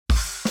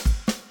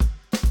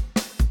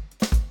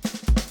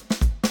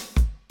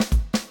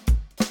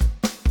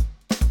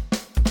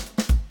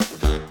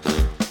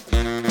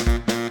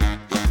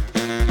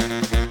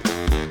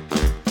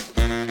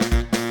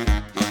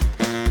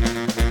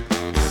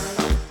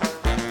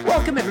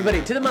Welcome,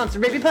 everybody, to the Monster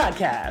Baby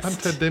Podcast. I'm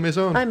Ted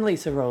DeMaison. I'm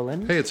Lisa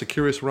Rowland. Hey, it's a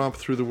curious romp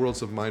through the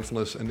worlds of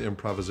mindfulness and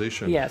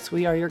improvisation. Yes,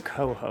 we are your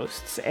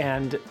co-hosts,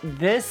 and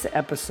this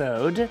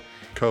episode...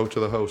 Co to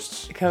the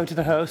hosts. Co to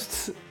the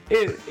hosts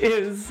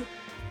is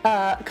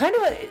kind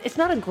of a... It's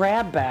not a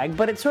grab bag,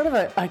 but it's sort of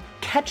a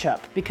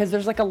catch-up, because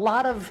there's like a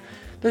lot of...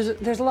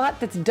 There's a lot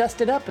that's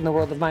dusted up in the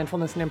world of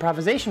mindfulness and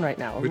improvisation right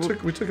now. We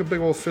took a big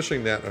old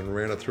fishing net and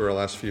ran it through our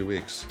last few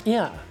weeks.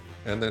 Yeah.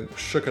 And then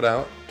shook it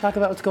out. Talk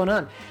about what's going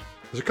on.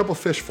 There's a couple of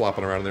fish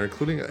flopping around in there,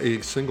 including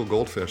a single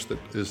goldfish that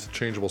is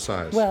changeable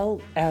size.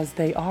 Well, as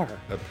they are.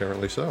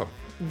 Apparently so.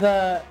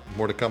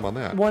 More to come on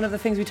that. One of the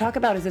things we talk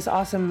about is this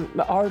awesome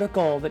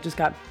article that just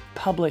got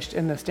published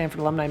in the Stanford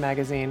Alumni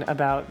Magazine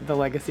about the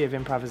legacy of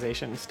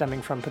improvisation stemming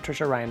from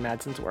Patricia Ryan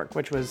Madsen's work,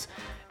 which was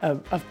a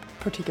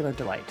particular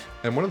delight.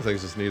 And one of the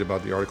things that's neat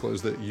about the article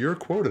is that you're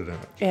quoted in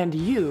it. And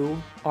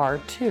you are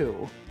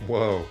too.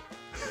 Whoa.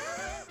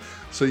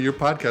 So your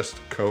podcast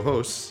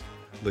co-hosts,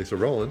 Lisa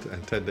Rowland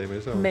and Ted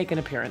DeMaison, make an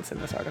appearance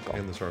in this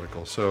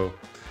article. So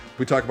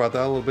we talk about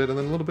that a little bit, and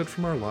then a little bit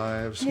from our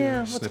lives. Yeah,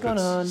 what's going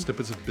on?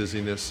 Snippets of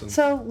busyness. And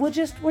so we're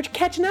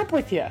catching up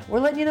with you. We're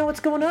letting you know what's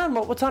going on,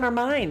 what's on our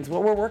minds,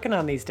 what we're working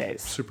on these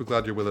days. Super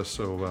glad you're with us.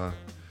 So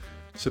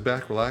sit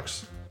back,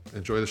 relax,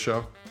 enjoy the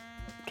show.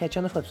 Catch you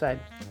on the flip side.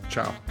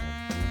 Ciao.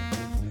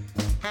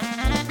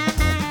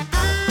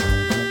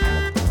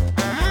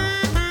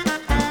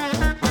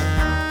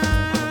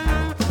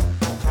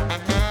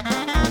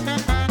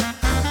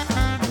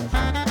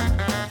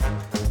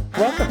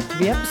 Welcome to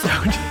the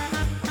episode.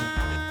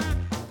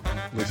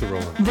 Lisa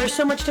Rowland. There's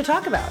so much to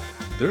talk about.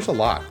 There's a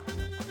lot.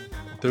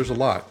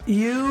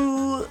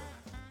 You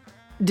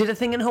did a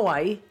thing in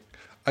Hawaii.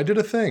 I did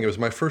a thing. It was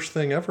my first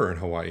thing ever in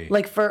Hawaii.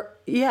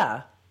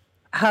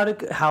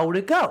 How would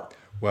it go?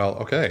 Well,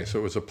 okay. So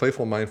it was a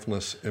playful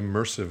mindfulness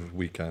immersive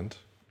weekend.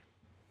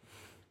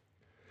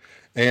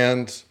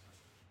 And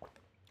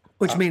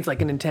which means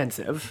like an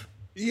intensive.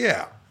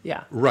 Yeah.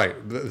 Yeah. Right.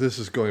 This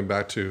is going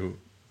back to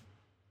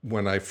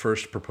when I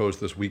first proposed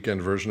this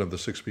weekend version of the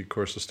 6-week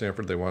course at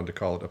Stanford. They wanted to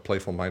call it a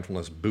playful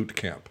mindfulness boot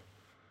camp.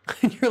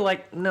 You're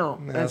like,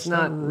 no, that's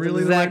not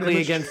really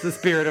exactly against the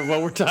spirit of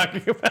what we're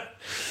talking about.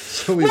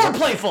 So more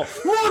playful,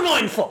 more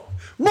mindful,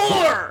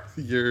 more.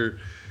 You're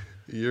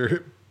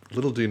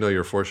little do you know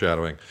you're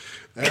foreshadowing.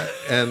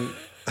 And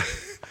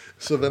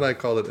so then I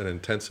called it an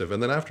intensive.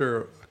 And then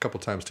after a couple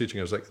times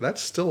teaching, I was like,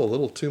 that's still a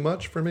little too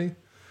much for me.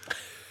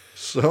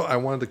 So I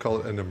wanted to call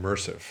it an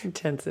immersive.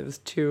 Intensive is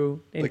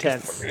too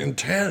intense. Like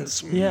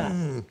intense.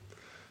 Yeah.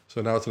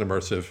 So now it's an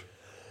immersive.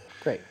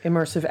 Great.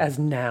 Immersive as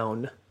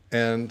noun.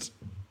 And,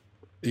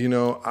 you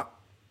know,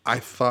 I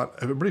thought,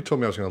 everybody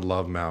told me I was going to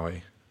love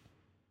Maui.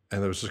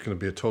 And it was just going to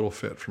be a total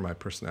fit for my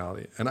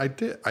personality. And I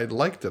did. I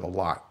liked it a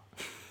lot.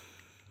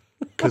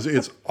 Because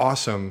it's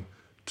awesome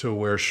to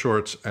wear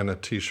shorts and a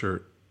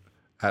t-shirt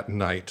at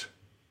night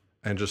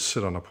and just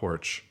sit on a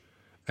porch.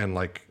 And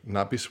like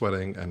not be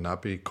sweating and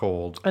not be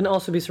cold. And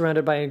also be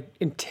surrounded by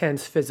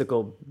intense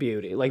physical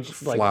beauty. Like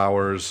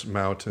flowers,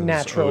 mountains,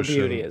 natural ocean.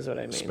 Beauty is what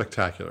I mean.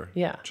 Spectacular.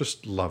 Yeah.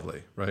 Just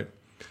lovely, right?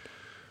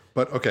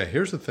 But okay,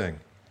 here's the thing.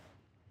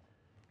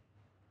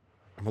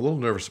 I'm a little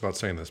nervous about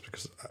saying this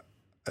because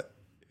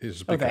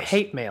the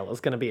hate mail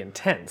is going to be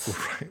intense.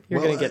 Right.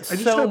 You're going to get I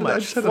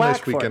just had a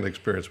nice weekend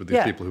experience with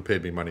these people who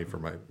paid me money for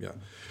my,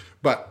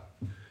 But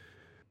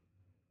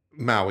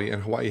Maui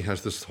and Hawaii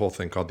has this whole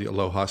thing called the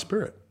Aloha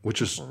Spirit,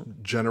 which is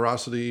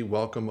generosity,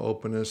 welcome,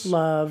 openness.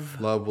 Love.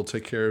 We'll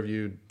take care of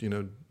you. You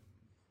know,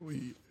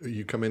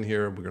 you come in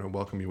here, we're going to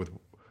welcome you with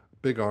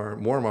big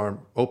arm, warm arm,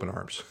 open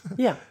arms.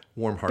 Yeah.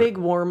 Warm heart. Big,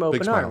 warm,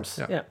 open arms.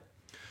 Yeah.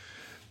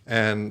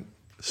 And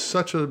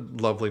such a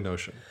lovely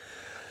notion.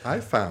 I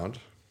found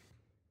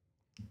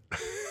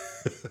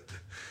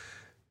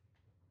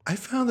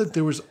that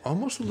there was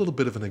almost a little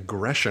bit of an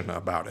aggression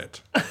about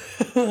it.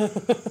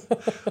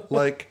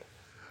 Like,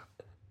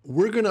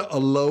 we're going to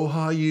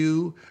aloha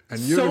you, and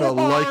you're going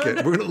to like it.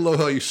 We're going to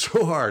aloha you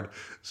so hard.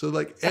 So,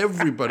 like,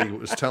 everybody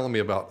was telling me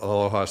about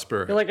Aloha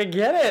Spirit. You're like, I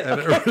get it.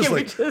 And it was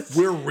like,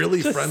 we're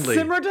really friendly.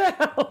 Simmer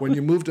down. When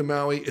you move to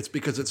Maui, it's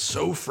because it's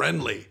so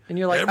friendly. And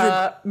you're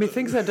like,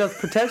 methinks that does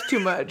protest too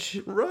much.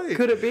 Right.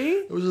 Could it be?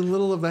 It was a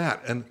little of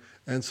that.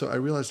 And so I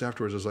realized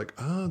afterwards, I was like,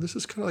 oh, this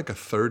is kind of like a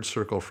third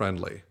circle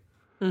friendly.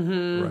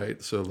 Mm-hmm. Right?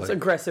 So like, it's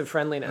aggressive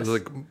friendliness.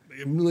 Like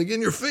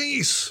in your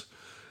face.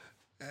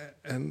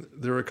 And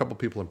there were a couple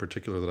people in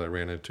particular that I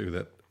ran into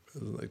that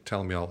like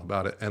telling me all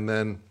about it. And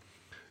then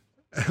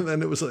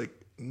it was like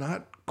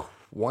not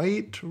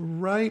quite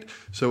right.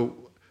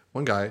 So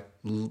one guy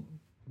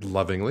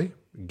lovingly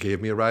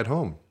gave me a ride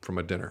home from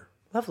a dinner.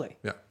 Lovely.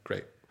 Yeah,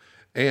 great.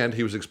 And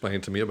he was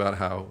explaining to me about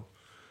how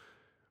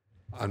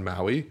on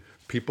Maui,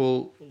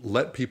 people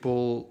let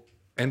people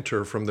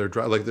enter from their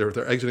drive, like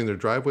they're exiting their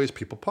driveways.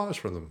 People pause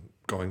for them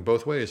going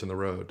both ways in the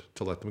road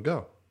to let them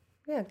go.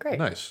 Yeah, great.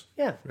 Nice.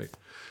 Yeah. Great.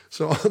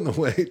 So on the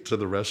way to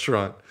the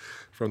restaurant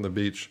from the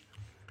beach,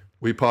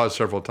 we paused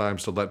several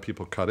times to let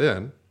people cut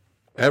in.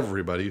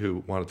 Everybody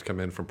who wanted to come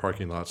in from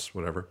parking lots,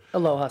 whatever.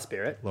 Aloha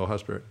Spirit. Aloha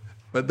Spirit.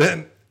 But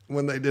then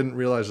when they didn't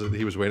realize that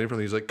he was waiting for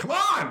them, he's like, "Come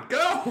on,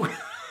 go!"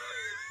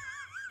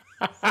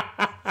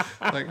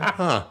 Like,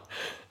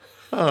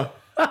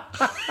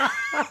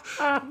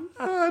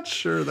 not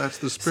sure that's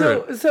the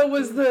spirit.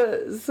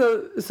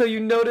 So you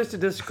noticed a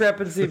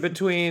discrepancy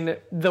between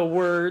the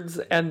words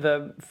and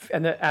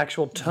the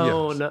actual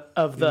tone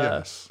of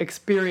the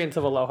experience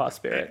of Aloha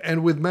Spirit.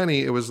 And with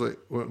many, it was like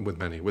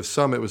with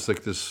some, it was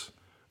like this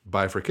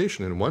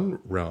bifurcation. In one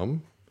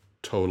realm,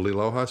 totally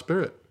Aloha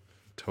Spirit,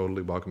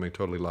 totally welcoming,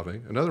 totally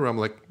loving. Another realm,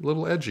 like a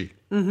little edgy,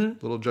 a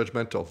little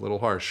judgmental, a little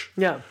harsh.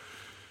 Yeah.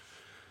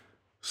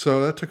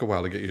 So that took a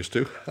while to get used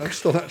to. I'm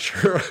still not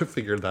sure I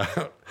figured that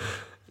out.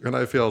 And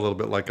I feel a little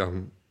bit like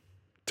I'm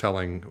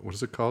telling, what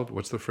is it called?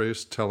 What's the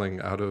phrase?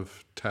 Telling out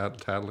of,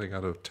 tattling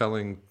out of,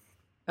 telling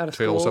Out of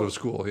tales school. out of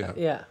school. Yeah.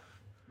 Yeah.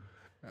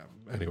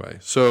 Anyway,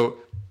 so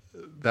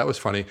that was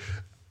funny.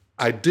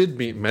 I did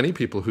meet many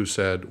people who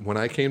said, when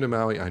I came to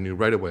Maui, I knew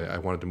right away I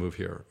wanted to move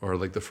here. Or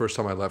like the first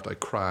time I left, I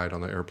cried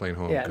on the airplane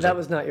home. Yeah, that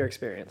was not your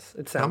experience.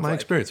 It sounds Not my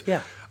experience.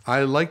 Yeah.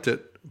 I liked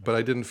it, but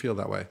I didn't feel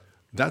that way.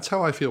 That's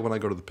how I feel when I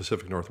go to the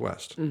Pacific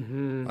Northwest.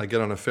 I get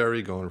on a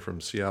ferry going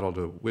from Seattle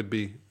to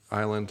Whidbey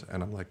Island,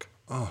 and I'm like,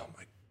 oh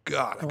my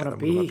God, I gotta want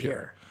to move be up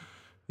here.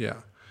 Yeah.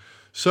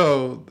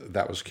 So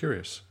that was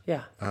curious.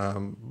 Yeah.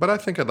 But I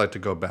think I'd like to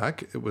go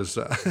back. It was,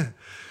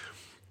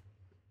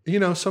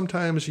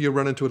 sometimes you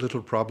run into a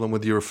little problem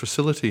with your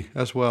facility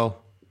as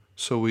well.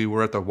 So we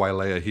were at the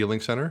Wailea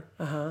Healing Center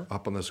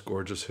up on this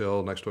gorgeous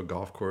hill next to a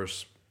golf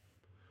course.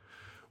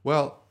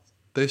 Well,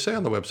 they say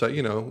on the website,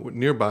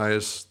 nearby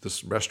is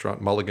this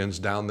restaurant, Mulligan's,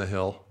 down the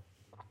hill.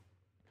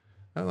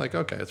 I'm like,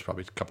 okay, it's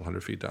probably a couple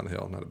hundred feet down the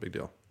hill, not a big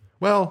deal.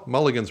 Well,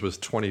 Mulligan's was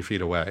 20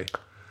 feet away.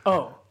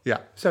 Oh. Yeah.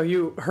 So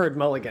you heard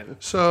Mulligan.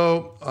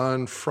 So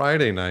on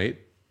Friday night,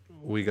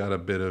 we got a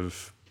bit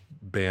of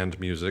band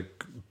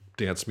music,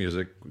 dance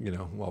music,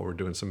 while we're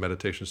doing some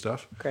meditation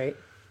stuff. Great.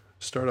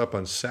 Start up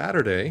on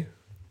Saturday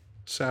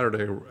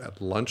at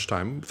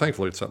lunchtime.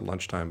 Thankfully, it's at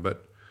lunchtime,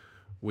 but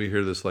we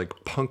hear this like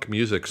punk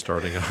music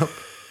starting up,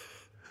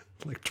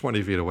 like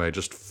 20 feet away,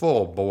 just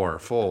full bore,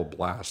 full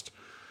blast,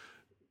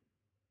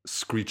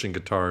 screeching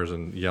guitars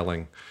and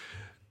yelling.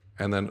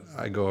 And then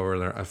I go over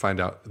there, I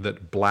find out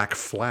that Black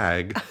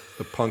Flag,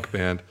 the punk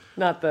band,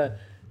 Not the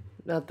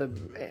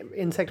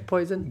insect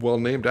poison. well,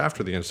 named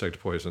after the insect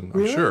poison, I'm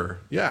Really?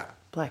 sure. Yeah,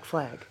 Black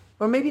Flag,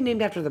 or maybe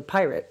named after the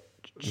pirate.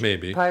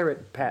 maybe.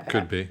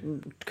 Could be.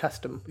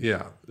 Custom.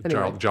 Yeah,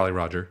 Anyway. Jolly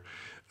Roger.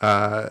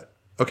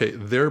 Okay,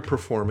 they're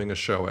performing a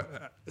show,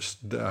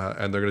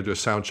 and they're going to do a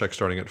sound check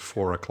starting at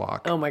 4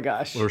 o'clock. Oh my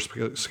gosh. We're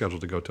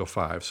scheduled to go till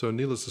 5. So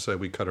needless to say,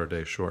 we cut our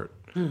day short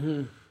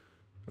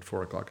at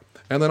 4 o'clock.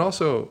 And then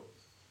also,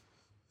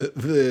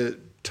 the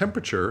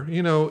temperature,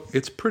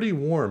 it's pretty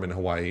warm in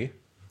Hawaii.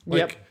 Like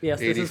Yep. Yes,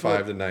 this is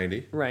 85 to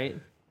 90. Right.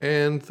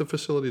 And the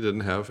facility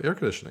didn't have air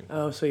conditioning.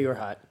 Oh, so you were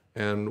hot.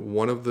 And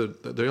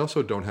they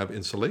also don't have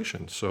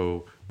insulation.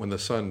 So when the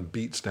sun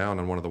beats down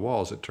on one of the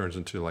walls, it turns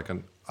into like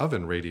an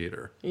oven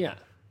radiator. Yeah.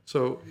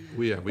 So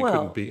we Well-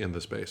 couldn't be in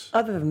the space.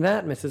 Other than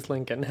that, Mrs.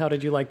 Lincoln, how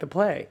did you like the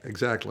play?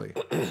 Exactly.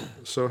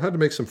 So I had to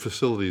make some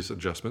facilities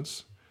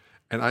adjustments.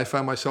 And I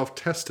found myself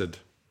tested.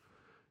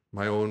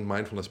 My own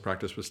mindfulness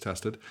practice was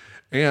tested.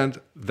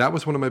 And that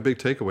was one of my big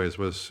takeaways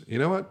was, you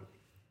know what?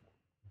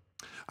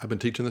 I've been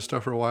teaching this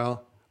stuff for a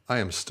while. I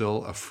am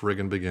still a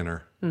friggin'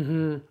 beginner.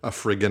 A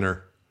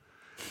frigginner.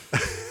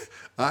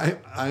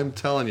 I'm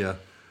telling you,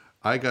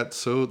 I got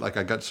so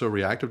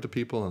reactive to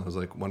people, and I was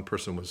like, one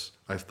person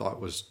I thought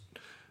was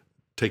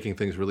taking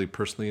things really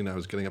personally, and I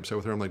was getting upset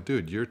with her. I'm like,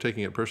 dude, you're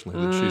taking it personally.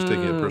 That she's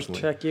taking it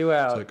personally. Check you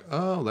out. It's like,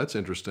 oh, that's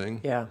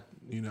interesting. Yeah.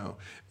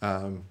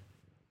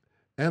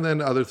 And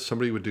then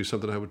somebody would do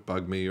something that would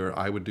bug me, or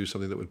I would do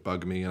something that would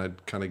bug me, and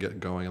I'd kind of get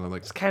going, and I'm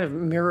like, It's kind of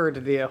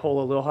mirrored the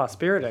whole Aloha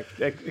Spirit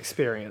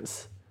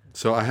experience.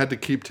 so I had to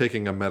keep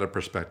taking a meta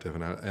perspective,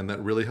 and that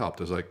really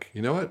helped. I was like,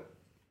 you know what?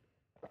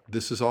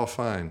 This is all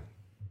fine.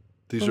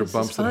 These are this is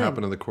bumps that fine.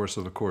 happen in the course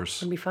of the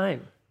course. It'll be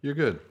fine. You're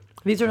good.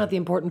 These are not the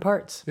important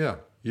parts. Yeah.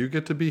 You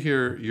get to be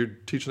here. You're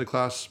teaching the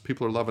class.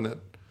 People are loving it.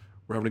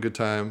 We're having a good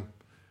time.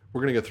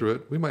 We're going to get through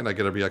it. We might not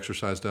get every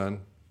exercise done.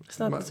 It's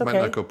Might okay.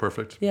 not go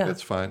perfect. Yeah.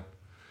 It's fine.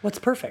 What's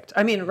perfect?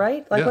 I mean,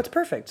 right? Like, Yeah. what's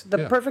perfect?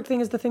 The Yeah. perfect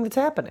thing is the thing that's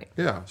happening.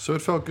 Yeah. So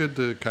it felt good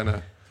to kind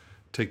of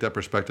take that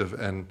perspective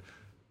and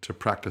to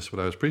practice what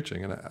I was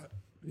preaching.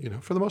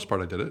 And, for the most part,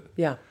 I did it.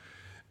 Yeah.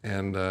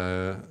 And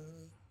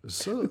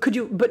so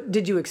But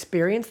did you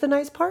experience the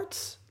nice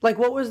parts? Like,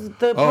 what was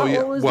the Oh, yeah.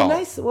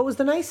 what was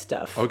the nice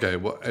stuff okay,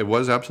 well, it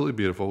was absolutely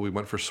beautiful. We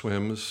went for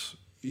swims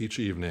each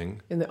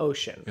evening in the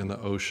ocean? in the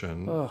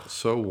ocean.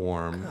 So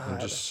warm and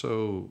just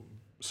so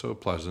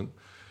pleasant.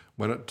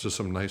 Went up to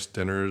some nice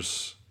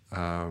dinners,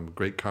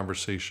 great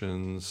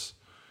conversations,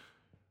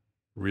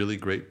 really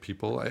great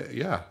people.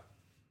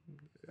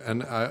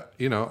 And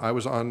I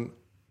was on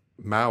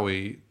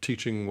Maui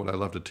teaching what I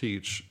love to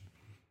teach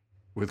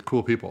with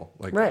cool people.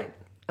 Like, Right.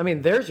 I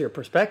mean, there's your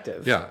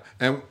perspective. yeah.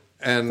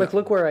 And Like,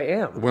 look where I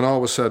am. when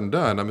all was said and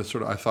done,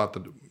 I thought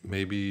that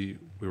maybe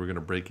we were going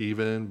to break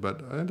even,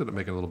 but I ended up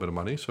making a little bit of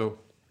money. So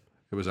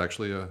it was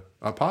actually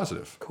a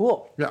positive.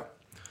 Cool. Yeah.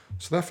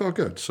 So that felt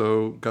good.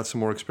 So got some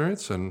more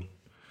experience and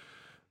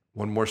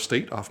one more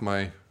state off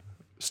my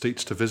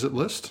states to visit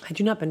list. Had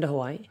you not been to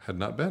Hawaii? Had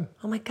not been.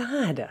 Oh my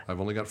God. I've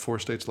only got 4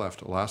 states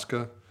left: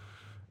 Alaska,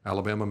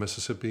 Alabama,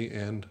 Mississippi,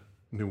 and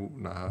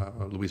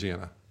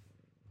Louisiana.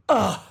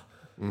 Oh.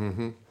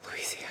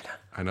 Louisiana.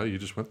 I know, you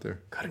just went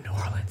there. Go to New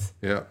Orleans.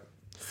 Yeah.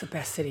 It's the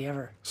best city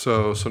ever.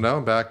 So now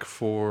I'm back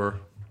for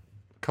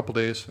a couple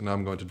days, and now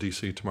I'm going to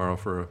D.C. tomorrow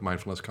for a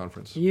mindfulness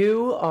conference.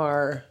 You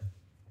are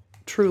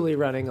truly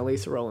running a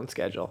Lisa Rowland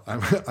schedule.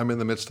 I'm in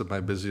the midst of my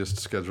busiest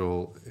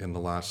schedule in the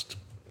last,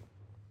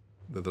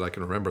 that I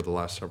can remember, the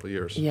last several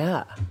years.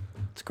 Yeah.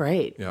 It's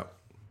great. Yeah.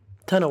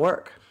 Ton of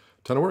work.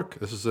 Ton of work.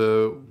 This is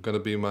going to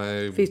be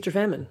my Feast or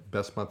famine.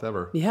 best month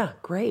ever. Yeah,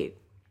 great.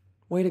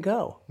 Way to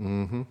go.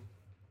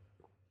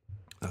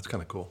 That's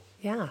kind of cool.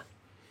 Yeah.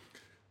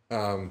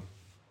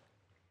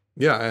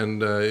 Yeah,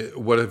 and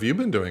what have you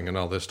been doing in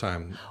all this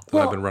time that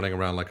I've been running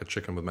around like a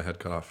chicken with my head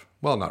cut off?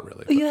 Well, not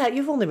really. But Yeah,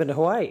 you've only been to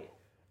Hawaii.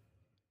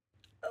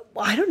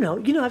 Well, I don't know.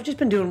 I've just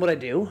been doing what I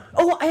do.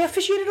 Oh, I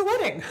officiated a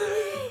wedding.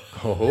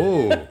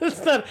 oh,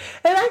 It's not,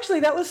 and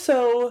actually, that was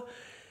so.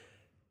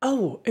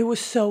 Oh, it was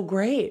so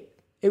great.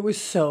 It was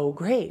so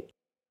great.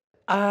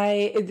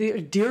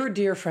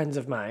 Dear friends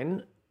of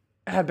mine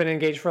have been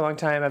engaged for a long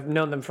time. I've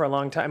known them for a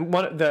long time.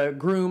 The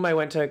groom I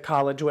went to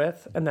college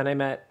with, and then I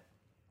met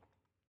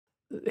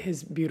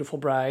his beautiful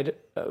bride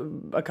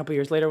a couple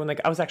years later when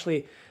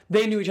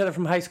they knew each other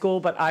from high school,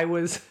 but I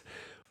was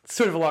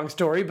sort of a long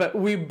story, but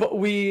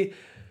we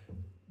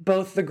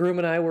both, the groom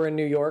and I, were in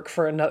New York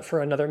for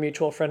another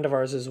mutual friend of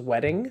ours'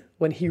 wedding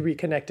when he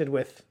reconnected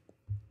with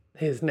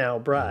his now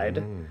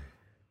bride.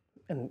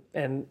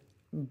 And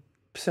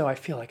so I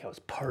feel like I was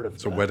part of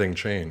it's a wedding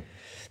chain.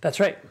 That's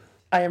right.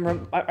 I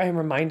am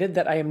reminded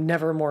that I am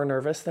never more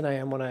nervous than I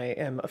am when I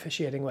am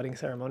officiating wedding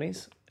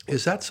ceremonies.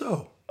 Is that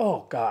so?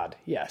 Oh, God,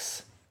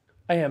 yes.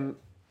 I am,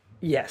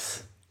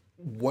 yes.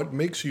 What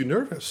makes you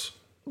nervous?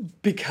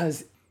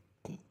 Because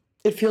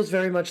it feels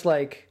very much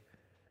like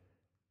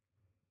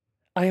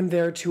I am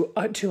there to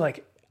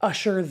like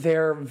usher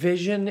their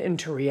vision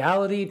into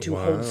reality, to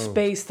hold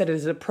space that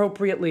is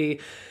appropriately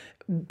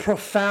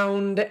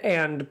profound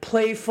and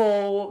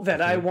playful,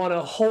 that I want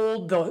to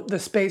hold the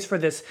space for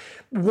this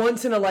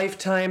once in a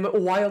lifetime,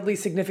 wildly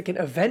significant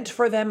event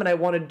for them. And I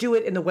want to do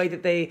it in the way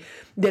that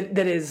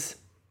that is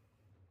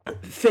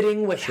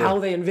fitting with how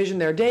they envision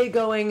their day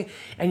going.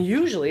 And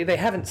usually they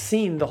haven't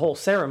seen the whole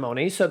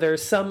ceremony. So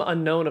there's some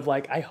unknown of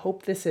like, I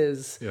hope this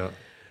is right.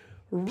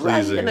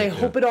 Pleasing, and I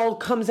hope it all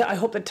comes out. I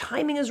hope the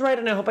timing is right.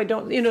 And I hope I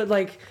don't,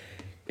 like,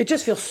 it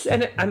just feels,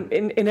 and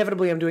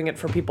inevitably I'm doing it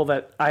for people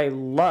that I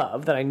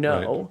love, that I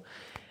know. Right.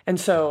 And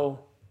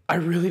so I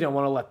really don't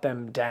want to let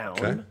them down.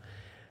 Okay.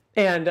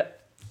 And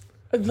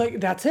like,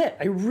 that's it.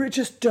 I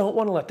just don't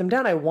want to let them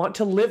down. I want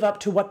to live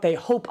up to what they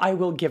hope I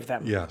will give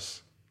them.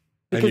 Yes.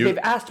 Because they've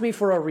asked me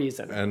for a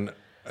reason. And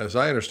as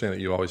I understand it,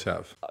 you always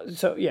have.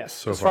 So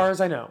yes, as far as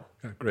I know.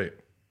 Yeah, great.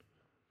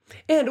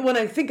 And when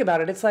I think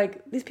about it, it's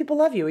like, these people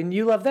love you and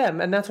you love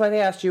them. And that's why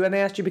they asked you. And they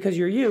asked you because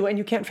you're you and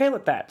you can't fail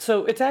at that.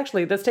 So it's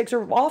actually, the stakes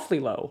are awfully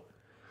low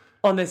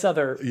on this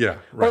other. Yeah,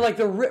 right. Or like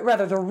the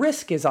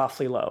risk is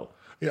awfully low.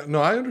 Yeah,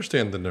 no, I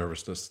understand the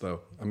nervousness though.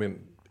 I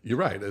mean, you're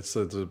right. It's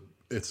a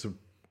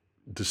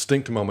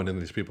distinct moment in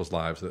these people's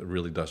lives that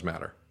really does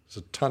matter. It's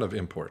a ton of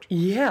import.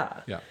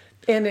 Yeah. Yeah.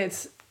 And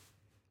it's,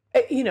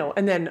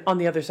 and then on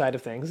the other side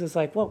of things, it's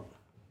like, well,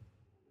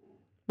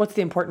 what's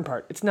the important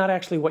part? It's not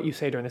actually what you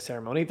say during the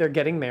ceremony. They're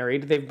getting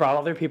married. They've brought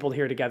all their people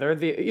here together.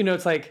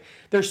 It's like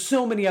there's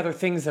so many other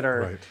things that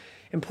are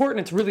important.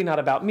 It's really not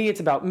about me.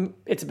 It's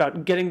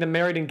about getting them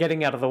married and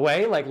getting out of the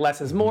way. Like less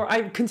is more.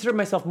 I consider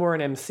myself more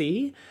an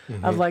MC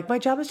of like, my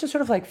job is to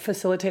sort of like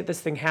facilitate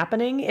this thing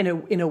happening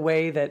in a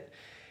way that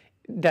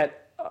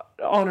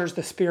honors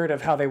the spirit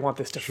of how they want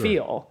this to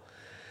feel.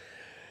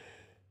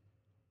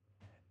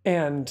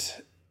 And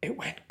it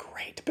went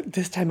great. But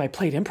this time I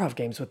played improv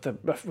games with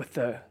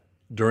the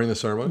during the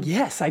ceremony?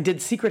 Yes, I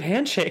did secret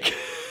handshake.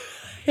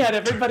 I had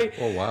everybody.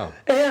 Oh, wow.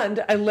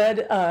 And I led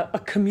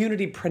a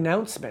community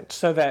pronouncement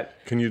so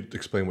that. Can you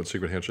explain what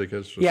secret handshake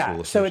is?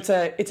 Yeah, so it's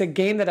a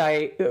game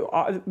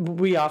that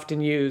we often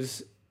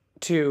use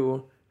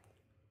to.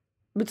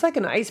 It's like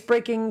an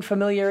ice-breaking,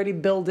 familiarity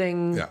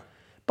building,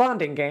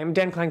 bonding game.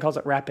 Dan Klein calls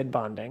it rapid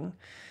bonding.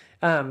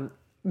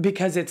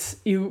 Because it's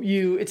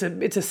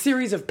a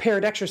series of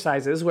paired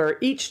exercises where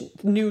each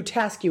new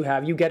task you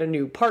have, you get a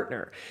new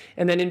partner.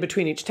 And then in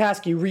between each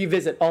task, you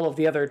revisit all of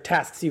the other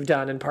tasks you've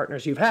done and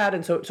partners you've had.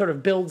 And so it sort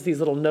of builds these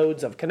little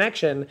nodes of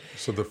connection.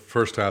 So the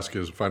first task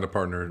is find a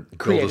partner,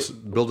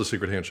 build a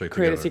secret handshake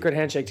together. Create a secret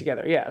handshake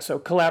together, yeah. So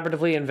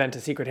collaboratively invent a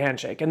secret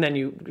handshake. And then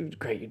you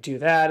do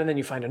that, and then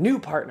you find a new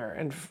partner.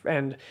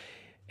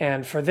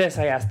 And for this,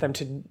 I asked them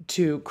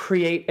to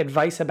create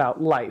advice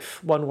about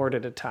life, one word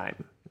at a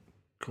time.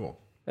 Cool.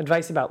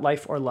 Advice about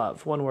life or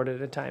love, one word at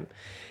a time.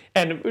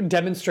 And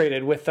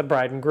demonstrated with the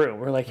bride and groom.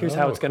 We're like, here's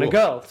how it's going to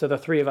go. So the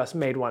three of us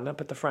made one up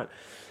at the front.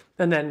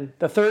 And then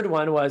the third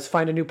one was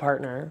find a new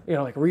partner,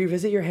 like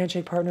revisit your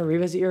handshake partner,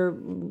 revisit your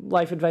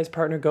life advice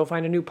partner, go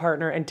find a new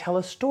partner and tell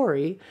a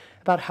story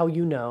about how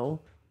you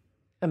know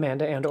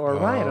Amanda and or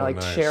Ryan, or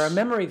nice. share a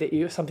memory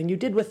that something you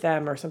did with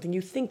them or something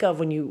you think of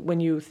when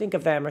you think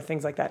of them or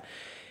things like that.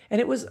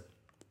 And it was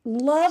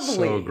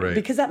lovely. So great.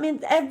 Because that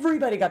means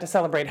everybody got to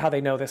celebrate how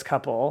they know this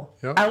couple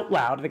out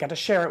loud. They got to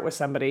share it with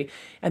somebody.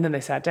 And then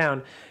they sat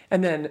down.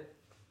 And then,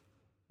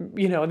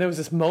 and there was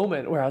this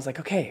moment where I was like,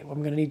 okay, well, I'm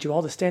going to need you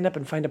all to stand up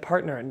and find a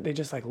partner. And they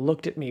just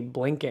looked at me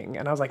blinking.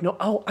 And I was like,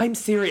 no, I'm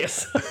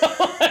serious.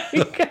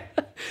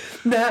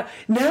 Now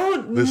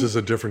this is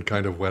a different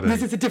kind of wedding.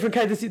 This is a different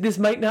kind. This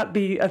might not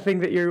be a thing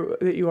that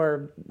you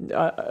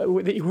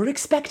were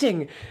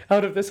expecting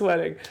out of this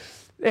wedding,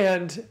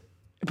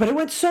 but it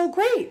went so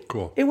great.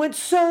 Cool. It went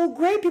so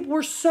great. People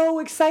were so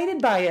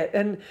excited by it,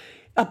 and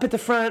up at the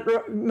front,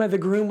 the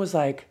groom was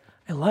like,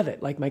 I love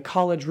it. Like, my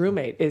college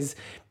roommate is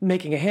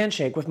making a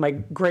handshake with my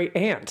great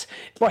aunt.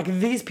 Like,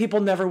 these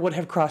people never would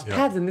have crossed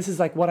paths. And this is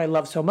what I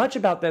love so much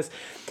about this.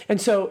 And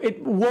so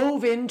it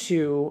wove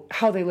into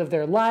how they live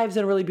their lives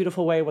in a really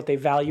beautiful way, what they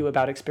value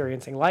about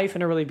experiencing life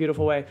in a really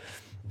beautiful way.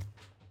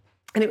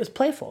 And it was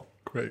playful.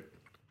 Great.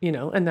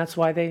 And that's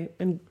why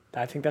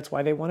I think that's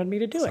why they wanted me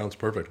to do it. Sounds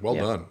perfect. Well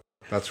done.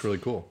 That's really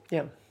cool.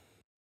 Yeah.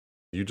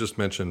 You just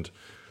mentioned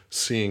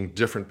seeing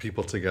different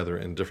people together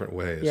in different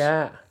ways.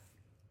 Yeah.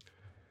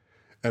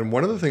 And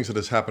one of the things that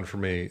has happened for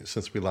me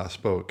since we last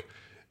spoke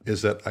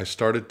is that I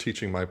started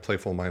teaching my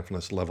Playful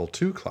Mindfulness Level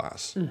 2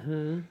 class.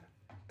 Mm-hmm.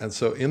 And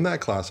so in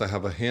that class, I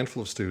have a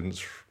handful of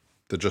students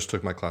that just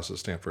took my class at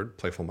Stanford,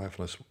 Playful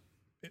Mindfulness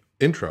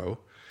Intro.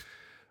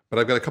 But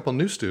I've got a couple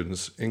new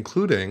students,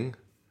 including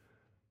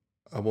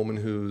a woman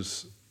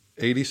who's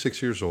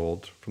 86 years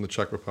old from the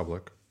Czech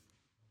Republic.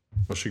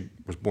 Well, she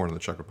was born in the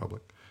Czech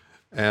Republic.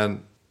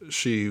 And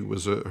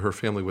her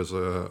family was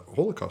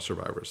Holocaust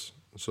survivors.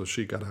 So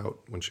she got out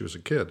when she was a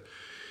kid.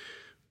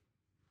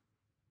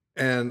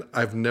 And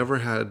I've never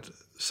had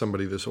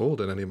somebody this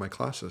old in any of my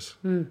classes.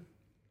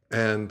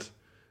 And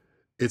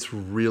it's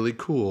really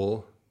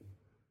cool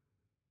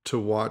to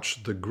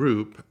watch the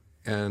group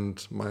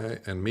and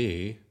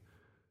me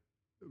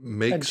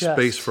make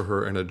space for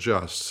her and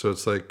adjust. So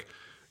it's like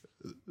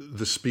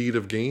the speed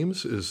of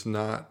games is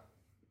not,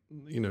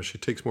 she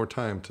takes more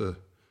time to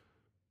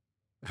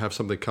have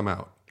something come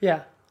out.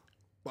 Yeah.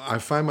 I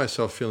find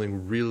myself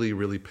feeling really,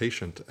 really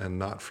patient and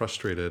not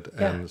frustrated.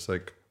 And it's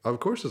like, of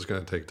course it's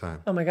going to take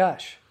time. Oh my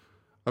gosh.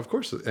 Of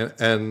course.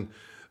 And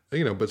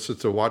but so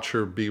to watch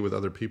her be with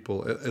other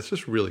people, it's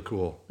just really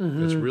cool.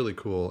 Mm-hmm. It's really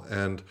cool.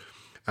 And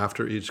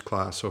after each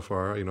class so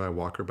far, I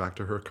walk her back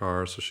to her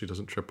car so she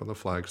doesn't trip on the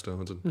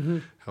flagstones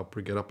and help her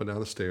get up and down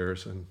the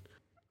stairs. And,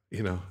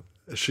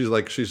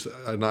 she's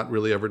not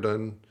really ever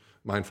done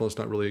mindfulness,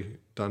 not really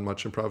done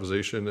much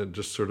improvisation. It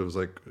just sort of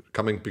was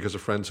coming because a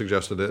friend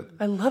suggested it.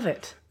 I love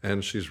it.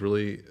 And she's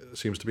really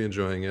seems to be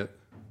enjoying it.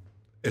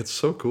 It's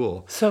so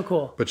cool. So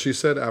cool. But she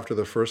said after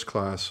the first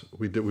class,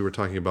 we were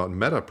talking about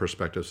meta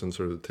perspectives and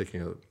sort of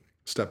taking a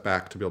step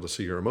back to be able to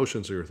see your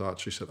emotions or your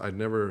thoughts. She said, I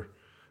never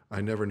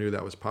knew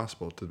that was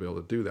possible to be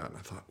able to do that. And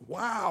I thought,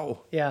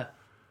 wow. Yeah.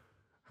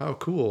 How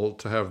cool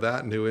to have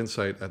that new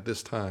insight at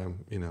this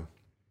time,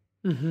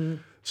 Mm-hmm.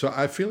 So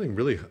I'm feeling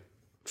really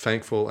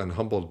thankful and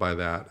humbled by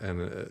that,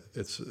 and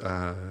it's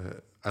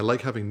I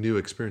like having new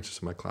experiences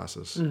in my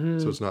classes. Mm-hmm.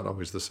 So it's not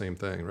always the same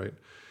thing, right?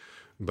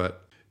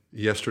 But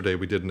yesterday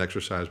we did an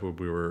exercise where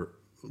we were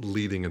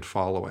leading and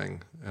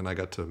following, and I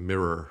got to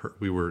mirror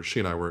her. She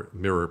and I were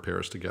mirror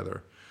pairs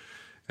together,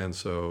 and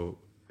so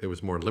it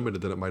was more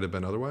limited than it might have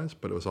been otherwise,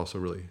 but it was also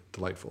really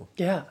delightful.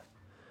 Yeah.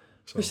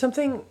 So. There's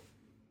something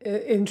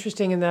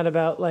interesting in that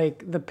about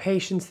the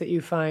patience that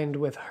you find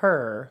with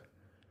her.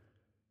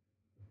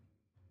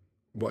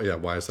 Well, yeah.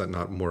 Why is that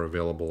not more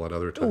available at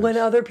other times? When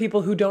other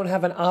people who don't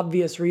have an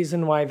obvious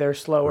reason why they're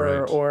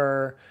slower, right,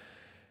 or,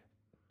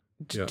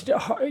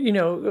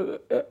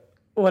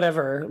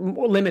 whatever,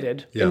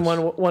 limited in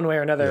one way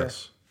or another.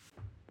 Yes.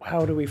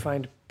 How do we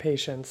find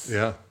patience?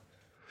 Yeah.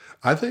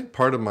 I think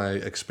part of my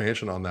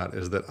expansion on that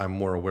is that I'm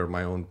more aware of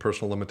my own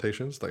personal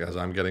limitations. Like as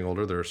I'm getting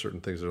older, there are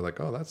certain things that are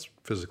like, oh, that's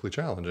physically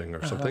challenging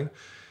or something.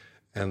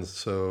 And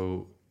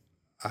so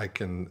I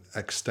can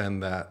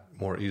extend that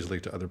more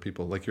easily to other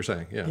people. Like you're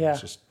saying,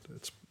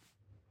 it's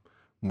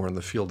more in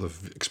the field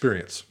of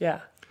experience. Yeah.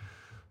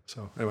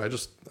 So anyway,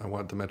 I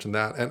wanted to mention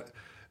that.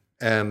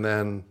 And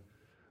then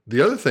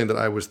the other thing that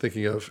I was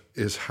thinking of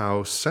is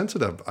how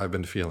sensitive I've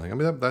been feeling. I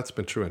mean, that's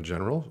been true in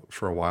general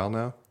for a while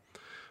now.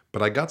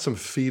 But I got some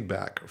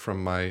feedback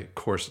from my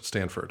course at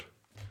Stanford.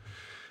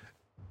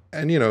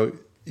 And,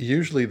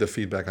 usually the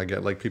feedback I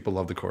get, people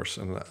love the course.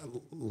 And the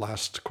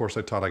last course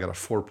I taught, I got a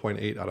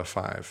 4.8 out of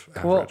 5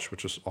 average,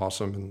 which was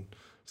awesome. And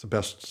it's the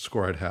best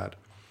score I'd had.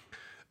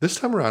 This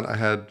time around,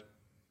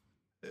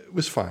 it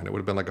was fine. It would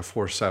have been like a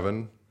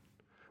 4.7.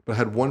 But I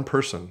had one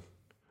person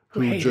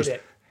who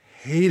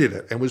hated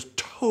it and was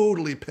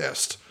totally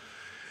pissed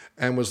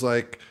and was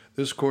like,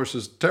 this course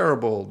is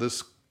terrible.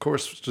 This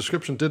course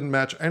description didn't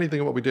match anything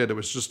of what we did. It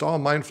was just all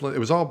mindfulness. It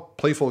was all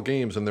playful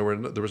games, and there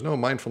was no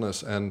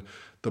mindfulness. And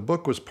the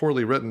book was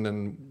poorly written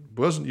and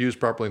wasn't used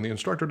properly. And the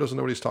instructor doesn't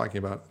know what he's talking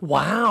about.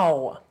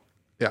 Wow.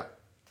 Yeah,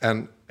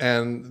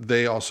 and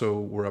they also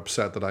were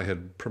upset that I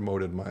had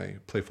promoted my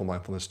Playful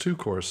Mindfulness 2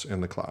 course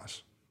in the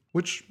class,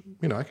 which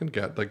I can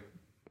get. Like,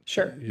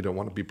 Sure. you don't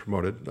want to be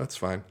promoted. That's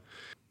fine.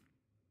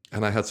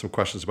 And I had some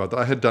questions about that.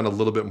 I had done a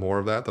little bit more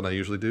of that than I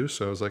usually do,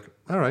 so I was like,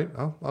 all right,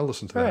 I'll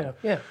listen to that. Right.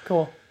 Yeah.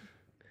 Cool.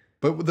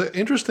 But the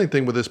interesting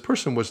thing with this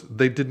person was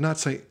they did not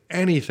say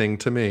anything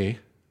to me,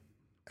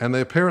 and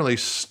they apparently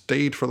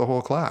stayed for the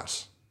whole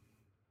class.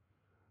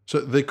 So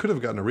they could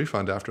have gotten a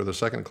refund after the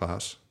second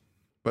class,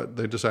 but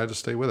they decided to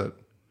stay with it.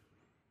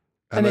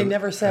 And they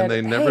never said, and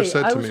they never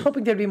said I to was me,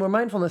 hoping there'd be more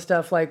mindfulness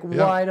stuff. Like,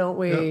 Yeah, why don't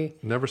we? yeah,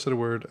 never said a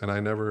word, and I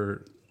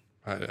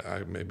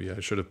maybe I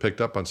should have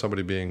picked up on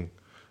somebody being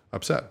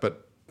upset,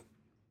 but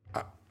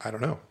I don't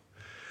know.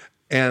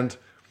 And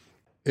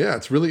yeah,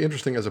 it's really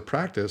interesting as a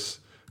practice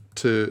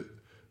to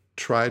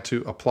try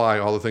to apply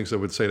all the things I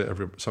would say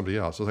to somebody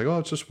else. It's like, oh,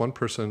 it's just one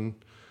person.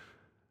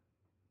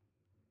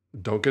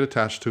 Don't get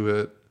attached to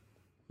it.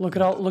 Look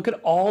at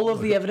all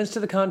of the evidence to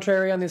the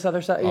contrary on this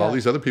other side. All Yeah.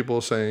 these other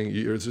people saying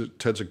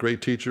Ted's a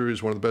great teacher.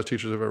 He's one of the best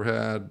teachers I've ever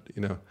had.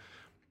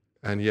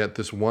 And yet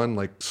this one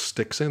like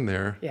sticks in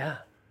there. Yeah.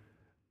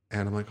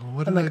 And I'm like, oh,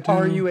 what did And I like, do?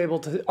 are you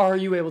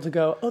able to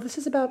go, oh, this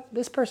is about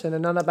this person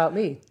and not about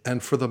me?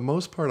 And for the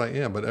most part, I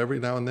am. But every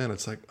now and then,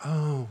 it's like,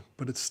 oh,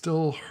 but it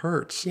still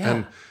hurts.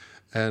 Yeah.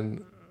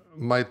 And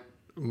my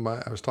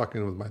I was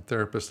talking with my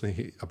therapist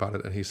about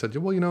it, and he said,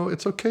 well,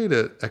 it's okay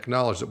to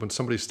acknowledge that when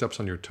somebody steps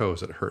on your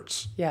toes, it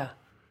hurts. Yeah.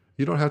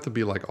 You don't have to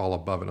be like all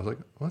above it. I was like,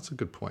 well, that's a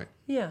good point.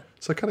 Yeah.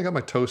 So I kind of got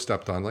my toe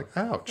stepped on, like,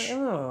 ouch.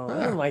 Oh,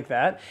 I don't like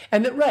that.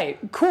 And right,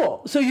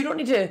 cool. So you don't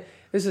need to.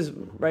 This is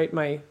right.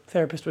 My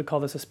therapist would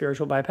call this a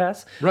spiritual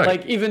bypass. Right.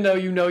 Like even though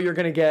you're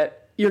going to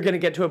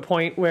get to a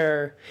point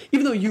where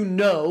even though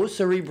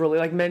cerebrally,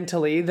 like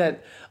mentally,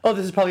 that this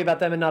is probably about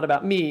them and not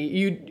about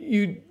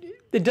me.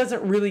 It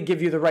doesn't really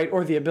give you the right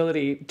or the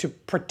ability to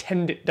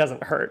pretend it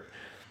doesn't hurt.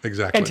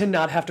 Exactly. And to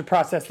not have to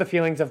process the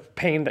feelings of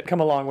pain that come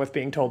along with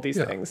being told these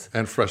things.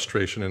 And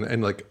frustration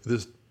and like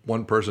this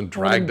one person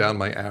dragged down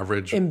my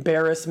average.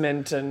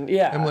 Embarrassment and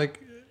yeah. I'm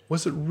like,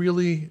 was it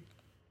really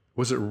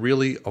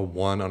a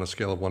 1 on a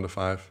scale of 1 to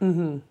 5?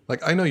 Mm-hmm.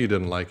 Like, I know you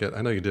didn't like it.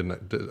 I know you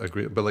didn't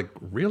agree, but like,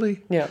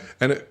 really? Yeah.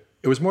 And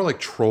it was more like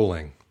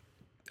trolling.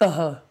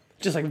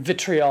 Just like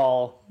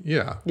vitriol.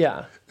 Yeah.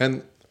 Yeah.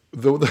 And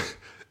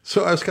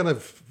so I was kind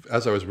of,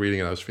 as I was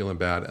reading it, I was feeling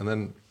bad. And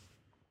then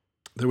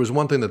there was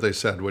one thing that they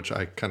said, which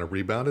I kind of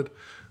rebounded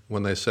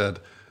when they said,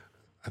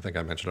 I think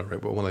I mentioned it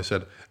already, but when they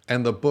said,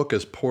 and the book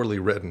is poorly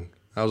written,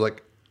 I was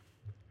like,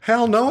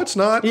 hell no, it's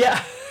not.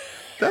 Yeah.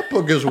 That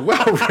book is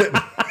well written.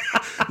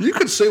 You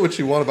could say what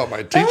you want about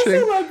my teaching.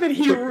 I also like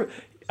that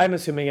I'm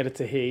assuming it's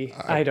a he.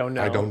 I don't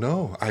know. I don't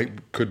know. I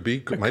could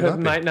be, might not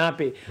be. Might not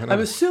be. I'm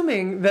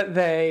assuming that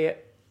they.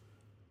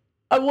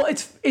 Well,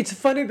 it's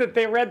funny that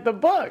they read the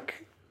book.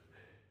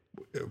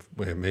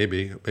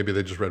 Maybe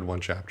they just read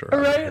one chapter.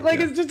 Right? Like,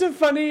 it's just a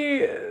funny.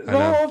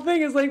 The whole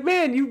thing is like,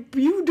 man,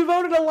 you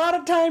devoted a lot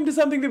of time to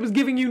something that was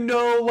giving you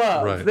no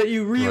love, that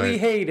you really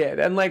hated,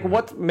 and like,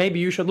 what? Maybe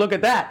you should look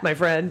at that, my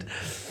friend.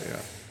 Yeah.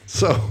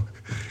 So.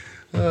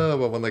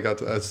 Well, when they got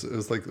to us, it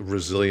was like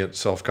resilient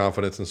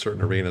self-confidence in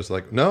certain arenas.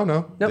 Like,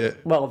 no.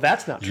 Well,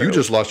 that's not true. You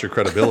just lost your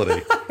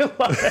credibility. I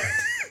love it.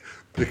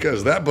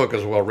 Because that book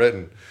is well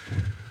written.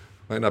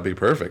 Might not be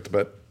perfect,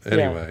 but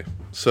anyway. Yeah.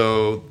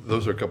 So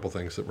those are a couple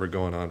things that were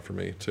going on for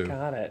me too.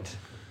 Got it.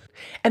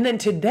 And then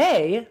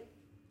today,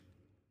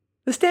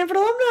 the Stanford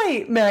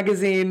Alumni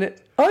Magazine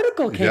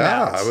article came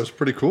out. Yeah, it was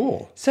pretty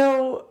cool.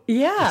 So,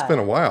 yeah. It's been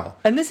a while.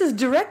 And this was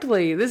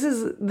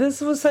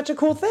such a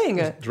cool thing.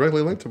 It's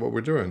directly linked to what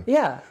we're doing.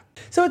 Yeah.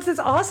 So it's this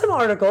awesome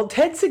article.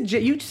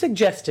 You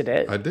suggested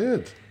it. I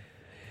did.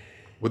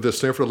 With the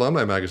Stanford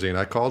Alumni Magazine,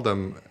 I called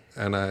them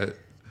and I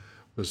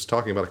was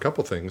talking about a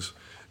couple things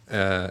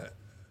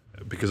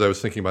because I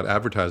was thinking about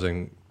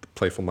advertising the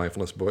Playful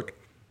Mindfulness book.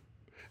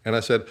 And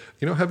I said,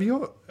 have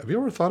you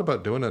ever thought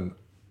about doing an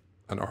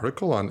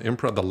article on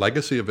improv, the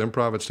legacy of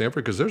improv at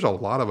Stanford? Because there's a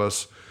lot of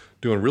us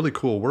doing really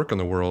cool work in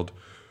the world,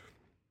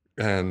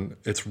 and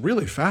it's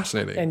really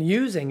fascinating. And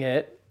using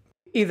it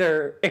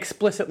either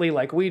explicitly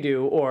like we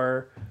do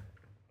or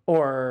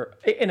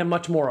in a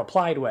much more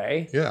applied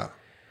way. Yeah.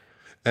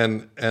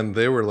 And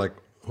they were like,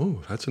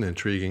 oh, that's an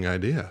intriguing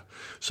idea.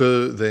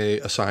 So they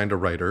assigned a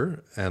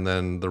writer, and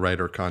then the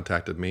writer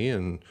contacted me,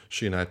 and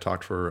she and I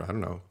talked for, I don't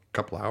know, a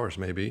couple hours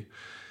maybe.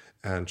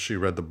 And she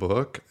read the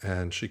book,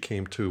 and she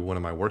came to one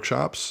of my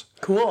workshops.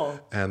 Cool.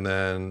 And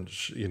then,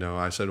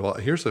 I said, well,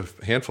 here's a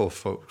handful of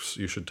folks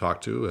you should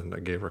talk to. And I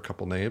gave her a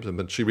couple names. And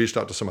then she reached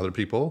out to some other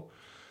people.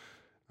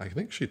 I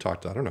think she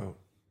talked to,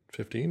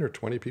 15 or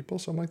 20 people,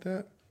 something like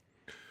that.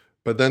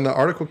 But then the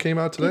article came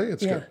out today.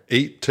 It's Yeah. got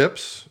 8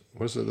 tips.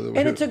 What is it?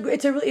 And it's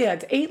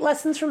it's 8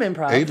 lessons from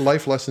improv. 8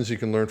 life lessons you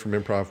can learn from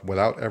improv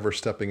without ever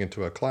stepping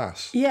into a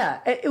class. Yeah,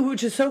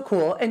 which is so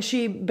cool. And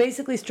she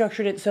basically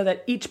structured it so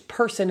that each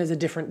person is a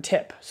different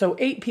tip. So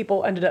 8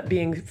 people ended up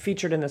being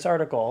featured in this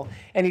article,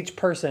 and each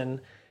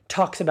person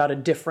talks about a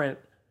different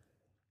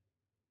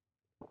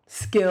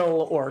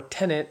skill or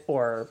tenet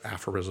or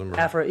Aphorism.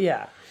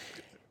 yeah.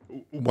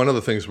 One of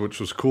the things which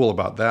was cool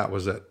about that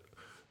was that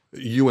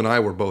you and I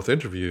were both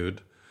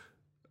interviewed.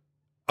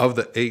 Of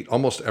the 8,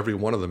 almost every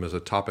one of them is a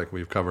topic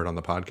we've covered on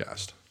the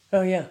podcast.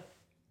 Oh yeah,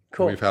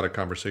 cool. We've had a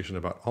conversation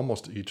about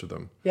almost each of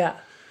them. Yeah,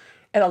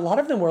 and a lot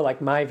of them were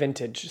like my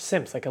vintage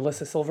simps, like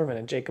Alyssa Silverman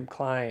and Jacob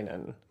Klein,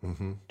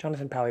 and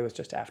Jonathan Pally was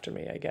just after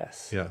me, I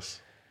guess.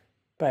 Yes.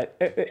 But,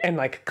 and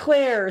like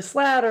Claire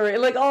Slatter,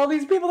 like all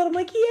these people that I'm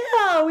like,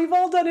 yeah, we've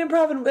all done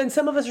improv. And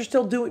some of us are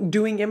still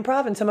doing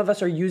improv, and some of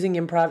us are using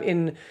improv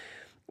in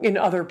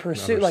other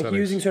pursuits, like settings.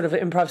 using sort of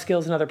improv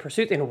skills in other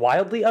pursuits, in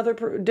wildly other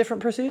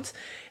different pursuits.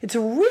 It's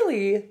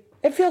really,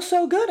 it feels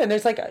so good. And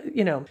there's like,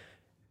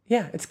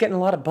 yeah, it's getting a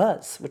lot of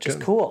buzz, which is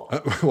cool.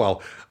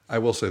 Well, I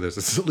will say this.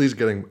 It's at least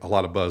getting a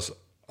lot of buzz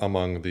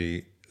among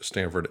the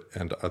Stanford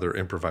and other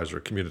improviser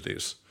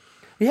communities.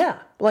 Yeah,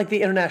 like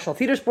the International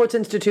Theater Sports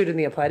Institute and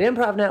the Applied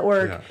Improv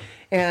Network. Yeah.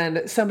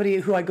 And somebody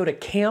who I go to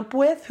camp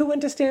with who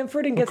went to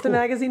Stanford and gets the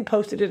magazine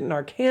posted it in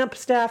our camp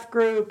staff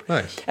group.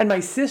 Nice. And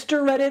my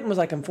sister read it and was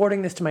like, I'm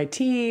forwarding this to my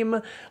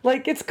team.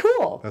 Like, it's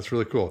cool. That's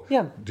really cool.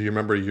 Yeah. Do you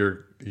remember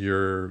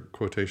your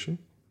quotation?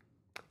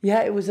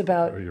 Yeah, it was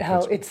about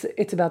how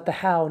it's about the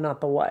how,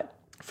 not the what.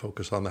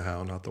 Focus on the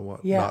how, not the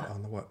what. Yeah. Not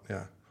on the what.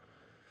 Yeah.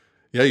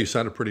 Yeah, you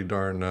sounded pretty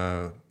darn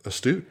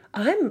astute.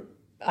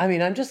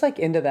 I'm just like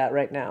into that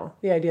right now.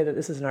 The idea that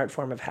this is an art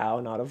form of how,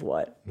 not of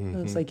what. And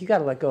it's like, you got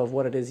to let go of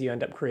what it is you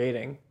end up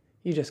creating.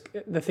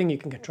 The thing you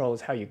can control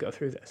is how you go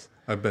through this.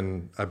 I've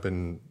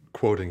been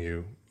quoting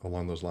you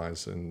along those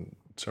lines in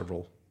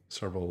several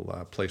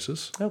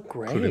places. Oh,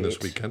 great. Including this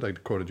weekend. I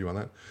quoted you on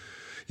that.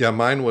 Yeah,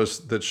 mine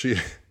was that she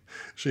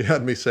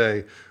had me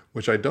say,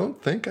 which I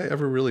don't think I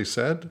ever really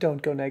said.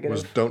 Don't go negative.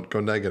 Was don't go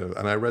negative.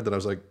 And I read that, I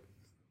was like,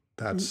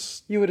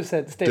 that's... You would have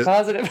said stay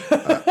positive.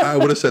 I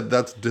would have said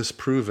that's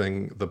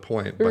disproving the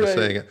point by Right.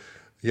 saying it.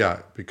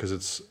 Yeah, because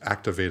it's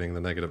activating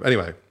the negative.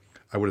 Anyway,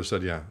 I would have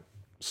said, yeah,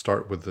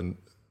 start with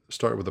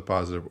the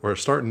positive, or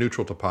start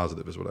neutral to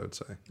positive is what I would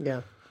say.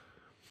 Yeah.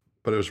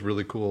 But it was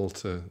really cool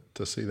to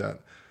see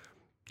that.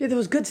 Yeah, there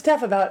was good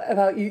stuff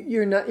about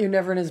you're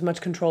never in as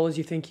much control as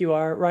you think you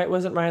are, right?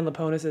 Wasn't Ryan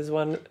Laponis's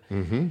one?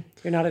 Mm-hmm.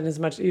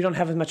 You don't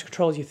have as much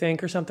control as you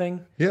think, or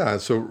something. Yeah.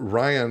 So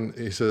Ryan,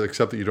 he said,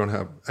 accept that you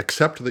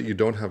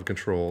don't have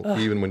control,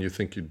 even when you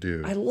think you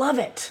do. I love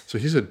it. So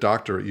he's a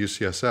doctor at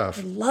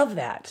UCSF. Love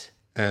that.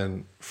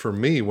 And for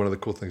me, one of the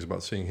cool things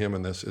about seeing him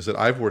in this is that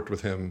I've worked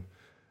with him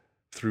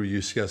through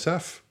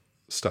UCSF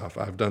stuff.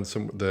 I've done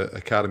the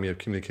Academy of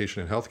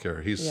Communication in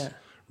Healthcare. He's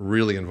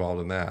really involved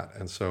in that.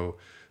 And so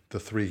the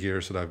 3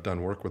 years that I've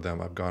done work with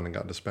them, I've gone and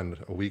gotten to spend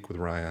a week with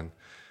Ryan,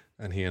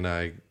 and he and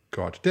I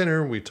go out to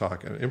dinner, we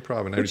talk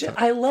improv, and Which every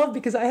time. I love,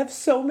 because I have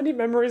so many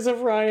memories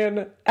of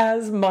Ryan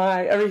as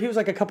he was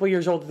like a couple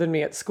years older than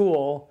me at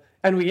school,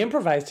 and we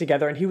improvised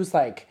together, and he was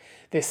like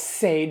this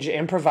sage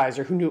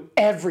improviser who knew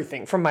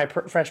everything from my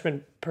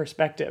freshman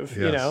perspective,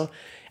 Yes.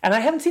 And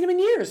I haven't seen him in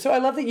years, so I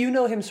love that you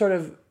know him sort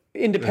of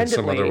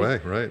independently. In some other way,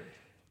 right?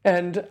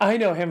 And I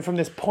know him from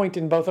this point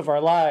in both of our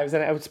lives,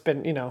 and it's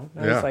been, I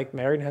was like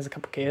married and has a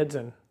couple kids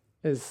and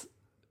is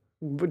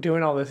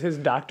doing all his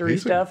doctory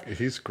stuff.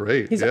 He's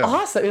great. He's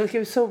awesome.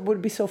 It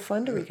would be so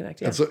fun to reconnect.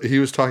 Yeah. And so he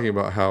was talking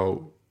about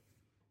how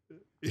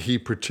he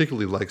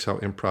particularly likes how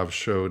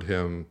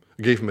improv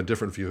gave him a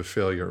different view of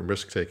failure and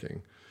risk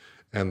taking.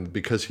 And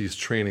because he's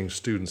training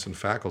students and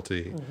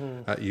faculty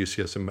at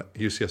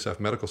UCSF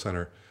Medical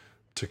Center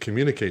to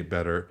communicate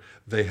better,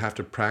 they have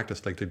to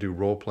practice, like they do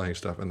role-playing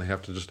stuff, and they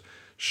have to just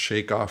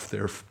shake off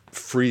their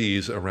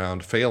freeze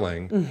around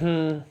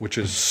failing, which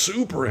is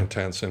super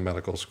intense in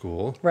medical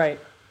school. Right.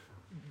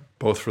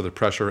 Both for the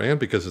pressure and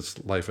because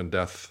it's life and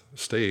death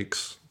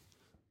stakes,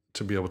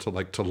 to be able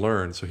to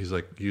learn. So he's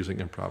like using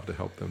improv to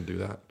help them do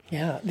that.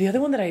 Yeah. The other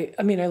one that I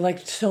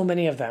liked so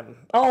many of them.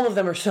 All of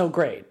them are so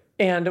great.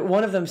 And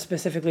one of them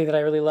specifically that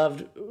I really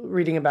loved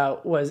reading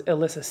about was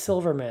Alyssa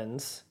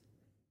Silverman's.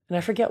 And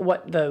I forget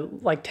what the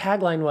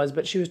tagline was,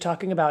 but she was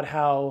talking about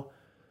how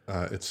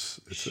it's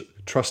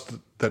trust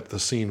that the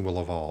scene will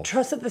evolve.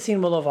 Trust that the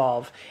scene will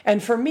evolve.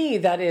 And for me,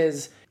 that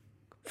is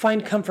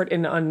find comfort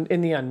in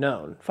the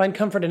unknown. Find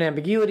comfort in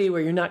ambiguity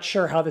where you're not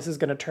sure how this is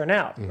going to turn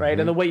out, right?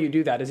 And the way you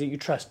do that is that you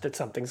trust that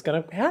something's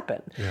going to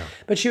happen. Yeah.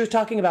 But she was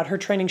talking about her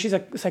training. She's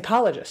a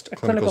psychologist, a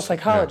clinical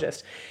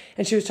psychologist. Yeah.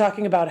 And she was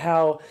talking about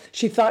how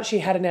she thought she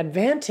had an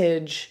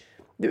advantage.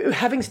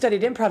 Having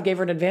studied improv gave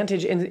her an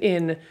advantage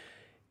in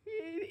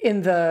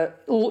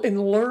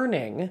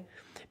learning,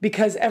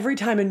 because every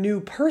time a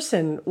new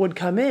person would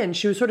come in,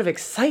 she was sort of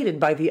excited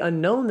by the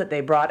unknown that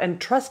they brought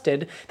and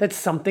trusted that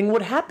something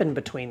would happen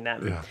between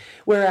them. Yeah.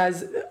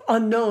 Whereas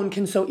unknown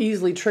can so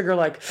easily trigger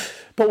like,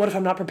 but what if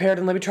I'm not prepared?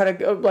 And let me try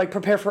to like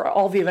prepare for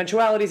all the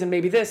eventualities and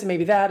maybe this and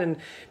maybe that and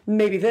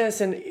maybe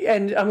this and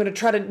I'm going to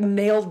try to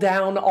nail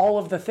down all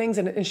of the things.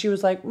 And she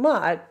was like,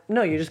 Ma,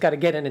 no, you just got to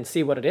get in and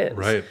see what it is.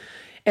 Right.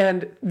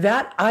 And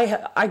that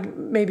I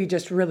maybe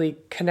just really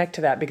connect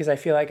to that because I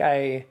feel like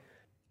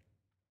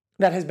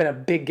that has been a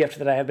big gift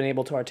that I have been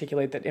able to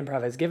articulate that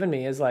improv has given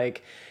me is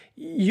like,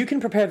 you can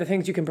prepare the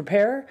things you can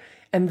prepare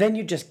and then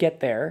you just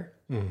get there.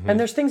 Mm-hmm. And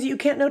there's things that you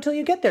can't know till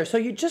you get there. So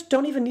you just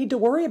don't even need to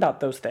worry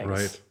about those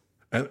things.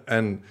 Right.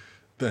 And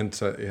then,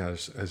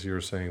 as you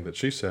were saying that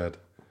she said,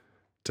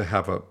 to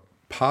have a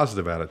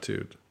positive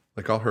attitude,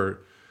 like all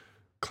her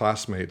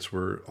classmates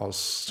were all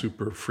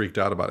super freaked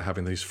out about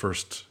having these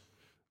first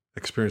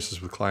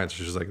experiences with clients.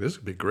 She's like, this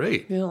would be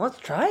great. Let's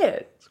try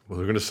it. Well,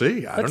 we're going to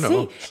see. I don't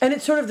know. And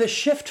it's sort of the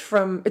shift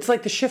it's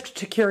like the shift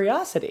to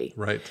curiosity.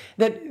 Right.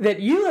 That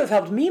you have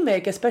helped me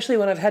make, especially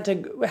when I've had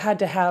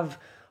to have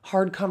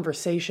hard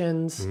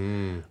conversations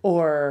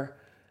or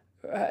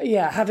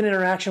have an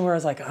interaction where I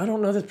was like, I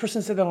don't know, this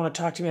person said they want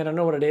to talk to me. I don't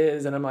know what it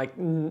is. And I'm like,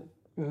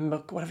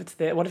 what if it's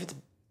this? What if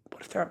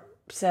they're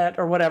upset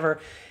or whatever?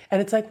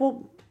 And it's like,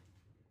 well,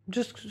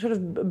 just sort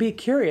of be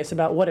curious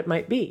about what it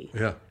might be.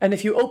 Yeah. And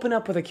if you open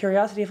up with a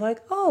curiosity of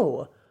like,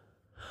 oh,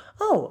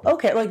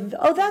 okay, like,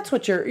 oh, that's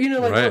what you're,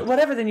 like right.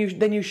 whatever, then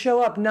you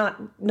show up not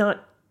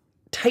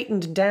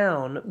tightened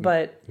down,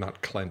 but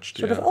not clenched,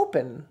 sort of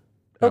open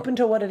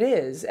to what it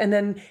is. And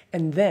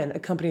then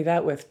accompany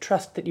that with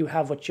trust that you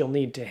have what you'll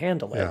need to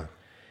handle it. Yeah.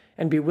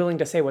 And be willing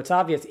to say what's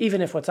obvious,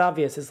 even if what's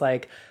obvious is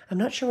like, I'm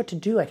not sure what to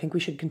do. I think we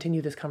should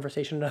continue this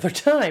conversation another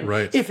time.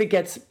 Right. If it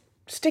gets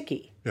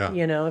sticky, yeah.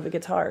 If it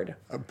gets hard.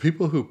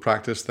 People who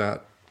practice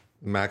that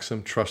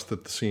maxim, trust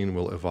that the scene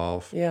will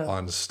evolve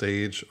on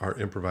stage, are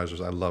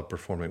improvisers I love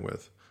performing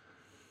with.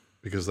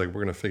 Because like,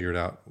 we're going to figure it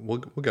out. We'll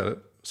get it.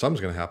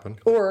 Something's going to happen.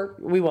 Or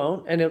we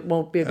won't, and it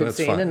won't be a good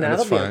scene, fine. and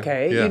that'll be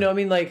okay.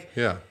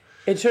 Yeah.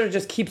 It sort of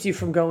just keeps you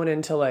from going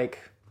into like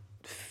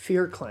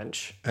fear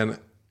clench. And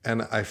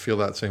I feel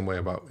that same way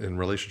about in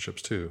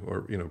relationships too,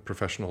 or,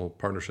 professional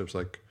partnerships.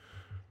 Like,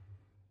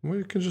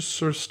 we can just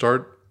sort of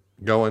start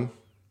going.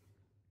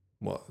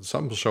 Well,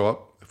 something will show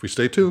up. If we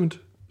stay tuned,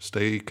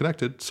 stay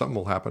connected, something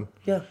will happen.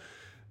 Yeah.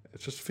 It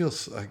just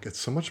feels like it's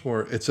so much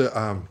more, it's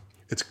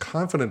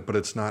confident, but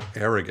it's not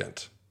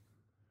arrogant.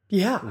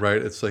 Yeah. Right?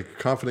 It's like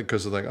confident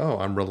because it's like, oh,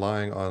 I'm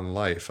relying on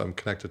life. I'm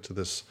connected to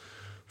this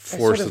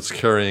force that's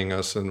carrying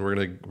us, and we're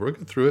gonna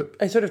get through it.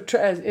 I sort of,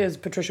 as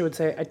Patricia would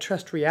say, I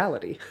trust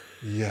reality.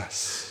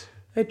 Yes.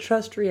 I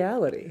trust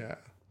reality. Yeah.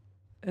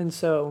 And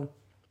so,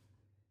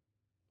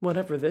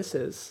 whatever this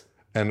is.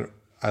 And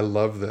I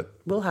love that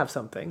we'll have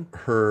something.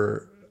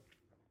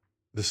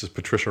 This is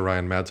Patricia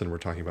Ryan Madsen we're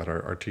talking about,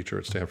 our teacher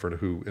at Stanford,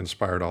 who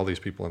inspired all these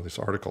people in this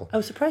article. I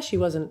was surprised she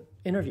wasn't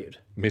interviewed.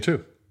 Me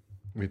too.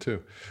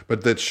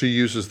 But that she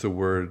uses the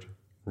word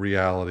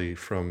reality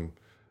from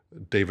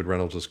David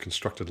Reynolds'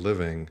 Constructed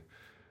Living.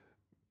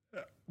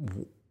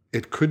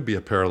 It could be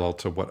a parallel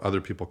to what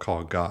other people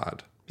call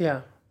God.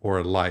 Yeah.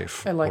 Or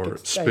life, or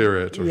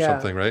spirit, or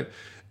something, right?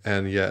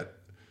 And yet,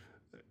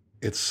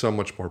 it's so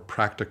much more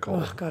practical.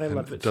 Oh God, I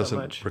love it so much. It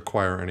doesn't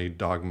require any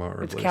dogma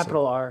or it's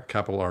capital R.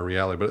 Capital R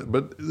reality,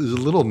 but there's a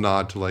little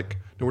nod to like,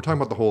 no, we're talking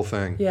about the whole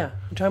thing. Yeah,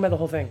 we're talking about the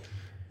whole thing.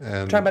 And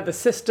we're talking about the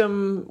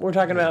system. We're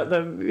talking about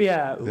the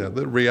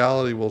the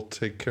reality will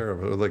take care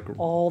of it. Like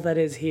all that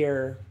is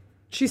here.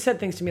 She said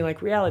things to me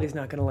like, reality's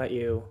not going to let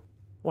you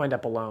wind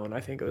up alone. I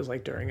think it was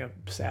like during a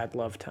sad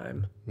love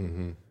time.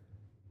 Mm-hmm.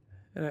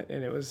 And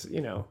it was,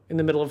 in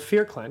the middle of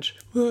fear clench.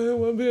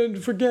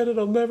 Forget it,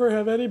 I'll never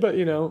have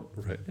anybody,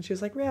 Right. And she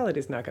was like,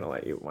 reality's not going to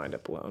let you wind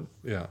up alone.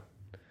 Yeah.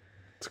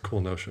 It's a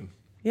cool notion.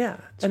 Yeah.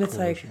 It's like,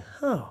 notion.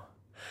 Oh.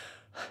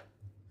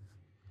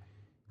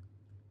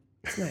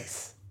 It's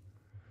nice.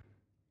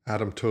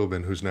 Adam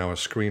Tobin, who's now a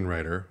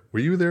screenwriter. Were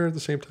you there at the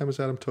same time as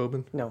Adam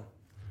Tobin? No.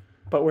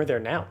 But we're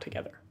there now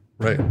together.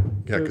 Right.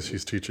 Yeah, because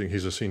he's teaching.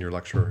 He's a senior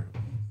lecturer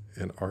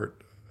in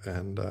art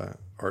and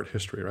art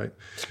history, right?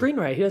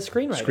 Screenwriter. He does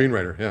screenwriting.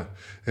 Screenwriter, yeah.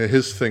 And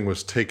his thing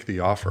was take the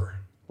offer.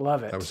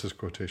 Love it. That was his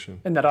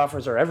quotation. And that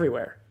offers are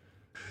everywhere.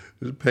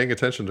 Paying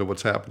attention to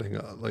what's happening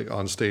like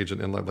on stage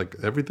and in life. Like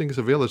everything is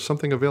available. There's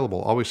something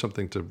available. Always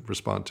something to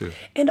respond to.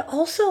 And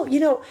also,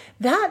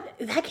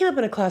 that came up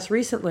in a class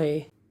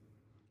recently.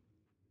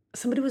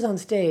 Somebody was on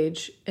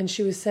stage and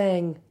she was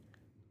saying,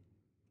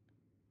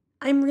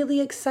 I'm really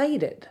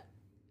excited.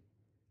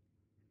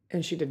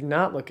 And she did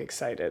not look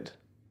excited.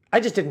 I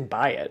just didn't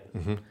buy it.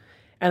 Mm-hmm.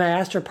 And I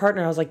asked her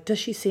partner, I was like, does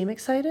she seem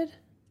excited?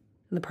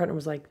 And the partner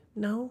was like,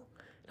 no.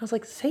 And I was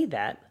like, say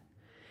that.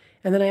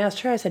 And then I asked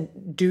her, I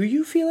said, do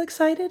you feel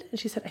excited? And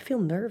she said, I feel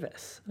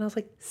nervous. And I was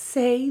like,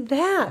 say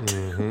that.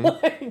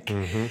 Like,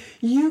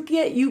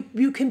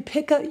 you can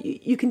pick up,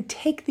 you can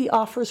take the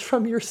offers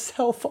from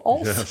yourself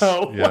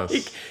also. Yes.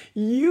 Like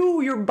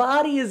your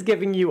body is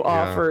giving you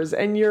offers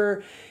and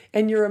your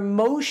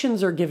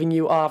emotions are giving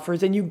you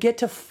offers, and you get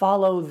to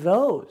follow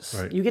those.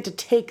 Right. You get to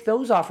take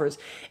those offers.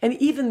 And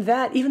even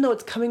that, even though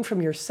it's coming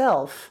from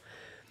yourself,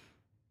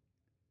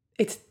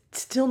 it's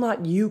still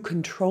not you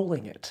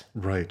controlling it.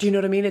 Right. Do you know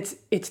what I mean?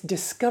 It's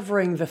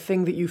discovering the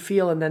thing that you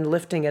feel and then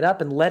lifting it up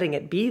and letting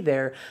it be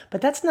there.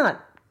 But that's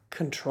not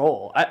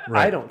control.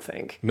 I don't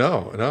think.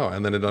 No.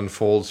 And then it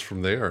unfolds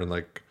from there, and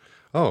like,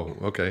 oh,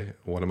 okay,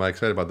 what am I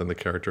excited about? Then the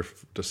character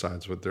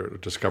discovers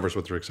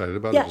what they're excited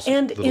about. Yeah,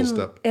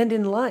 Step. and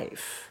in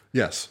life.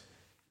 Yes.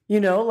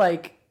 You know,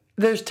 like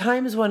there's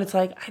times when it's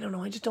like, I don't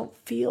know, I just don't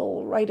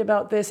feel right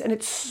about this. And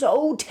it's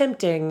so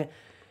tempting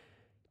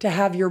to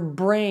have your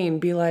brain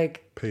be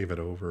like, Pave it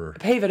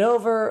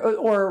over,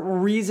 or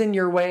reason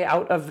your way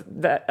out of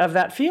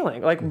that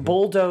feeling, like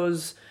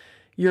bulldoze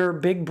your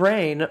big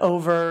brain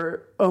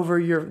over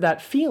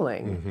that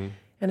feeling.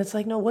 And it's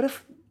like, no, what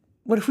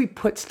if we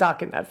put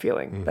stock in that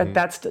feeling?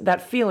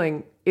 That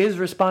feeling is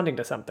responding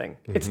to something.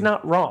 It's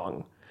not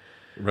wrong.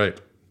 Right.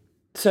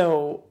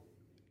 So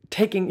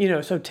taking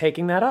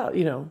that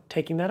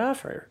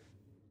offer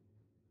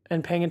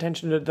and paying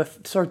attention to the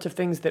sorts of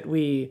things that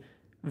we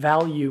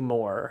value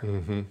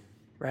more.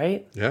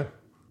 Right? Yeah.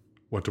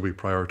 What do we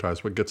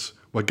prioritize? What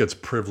gets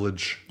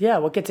privilege? Yeah,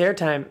 what gets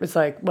airtime? It's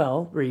like,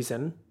 well,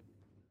 reason.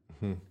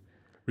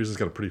 Reason's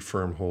got a pretty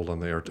firm hold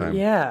on the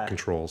airtime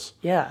controls.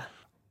 Yeah.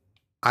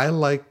 I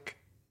like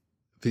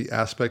the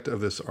aspect of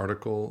this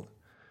article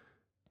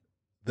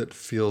that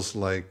feels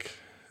like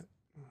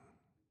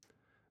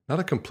not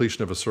a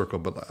completion of a circle,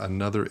 but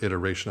another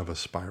iteration of a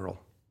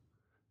spiral,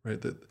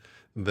 right?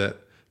 That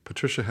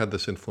Patricia had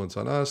this influence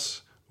on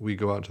us. We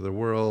go out into the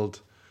world.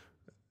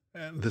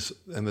 And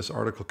this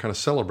article kind of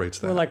celebrates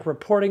that. We're like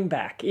reporting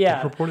back.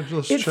 Yeah.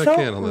 Let's it check felt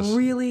in on this.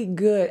 Really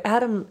good.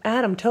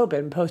 Adam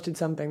Tobin posted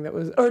something that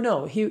was, or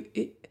no,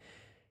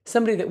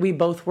 somebody that we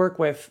both work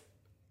with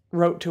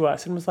wrote to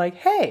us and was like,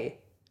 hey,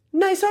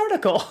 nice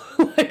article.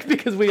 Like,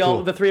 because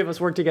the three of us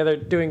work together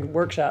doing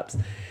workshops.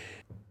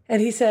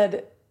 And he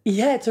said,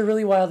 yeah, it's a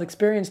really wild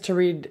experience to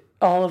read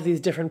all of these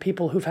different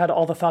people who've had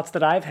all the thoughts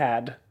that I've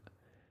had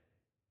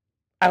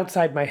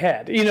outside my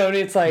head. You know,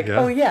 it's like,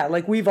 oh yeah,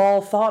 like we've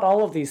all thought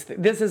all of these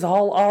things. This is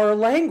all our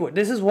language.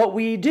 This is what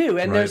we do.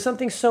 And there's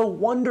something so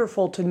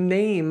wonderful to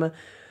name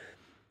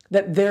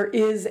that there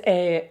is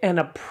an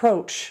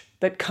approach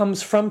that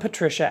comes from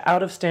Patricia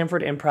out of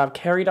Stanford Improv,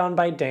 carried on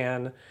by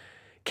Dan,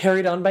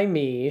 carried on by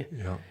me,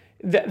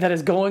 that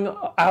is going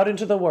out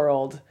into the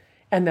world,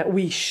 and that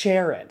we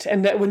share it.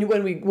 And that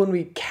when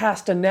we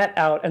cast a net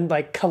out and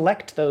like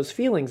collect those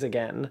feelings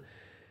again,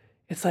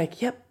 it's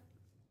like, yep,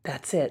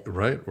 that's it.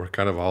 Right. We're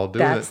kind of all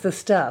doing it. That's the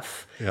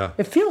stuff. Yeah.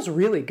 It feels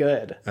really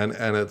good. And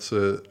it's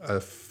a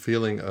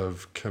feeling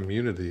of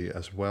community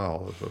as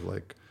well, of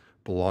like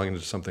belonging to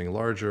something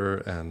larger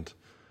and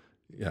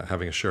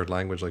having a shared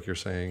language like you're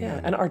saying. Yeah,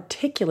 and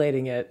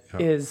articulating it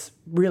is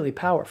really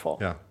powerful.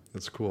 Yeah,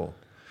 it's cool.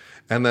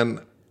 And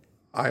then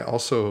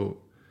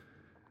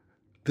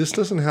this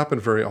doesn't happen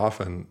very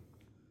often,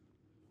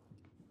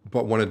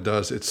 but when it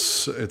does,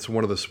 it's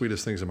one of the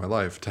sweetest things in my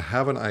life to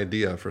have an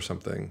idea for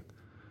something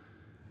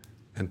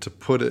and to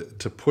put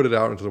it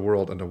out into the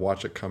world and to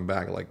watch it come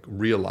back like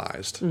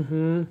realized.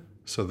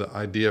 So the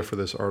idea for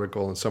this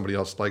article, and somebody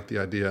else liked the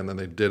idea, and then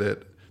they did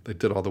it. They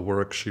did all the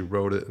work. She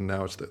wrote it, and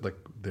now it's like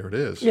there it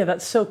is. Yeah,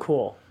 that's so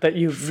cool that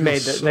you've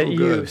made it. That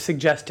you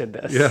suggested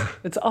this. Yeah,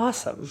 it's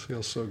awesome. It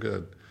feels so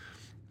good.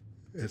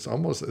 It's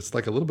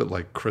like a little bit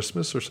like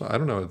Christmas or something. I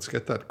don't know. It's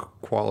got that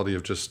quality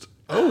of just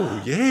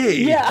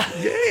yay,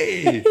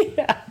 yay.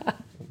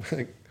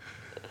 Like,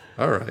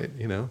 all right,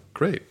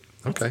 great.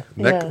 Okay.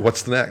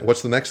 What's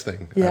the next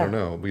thing? Yeah. I don't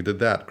know. We did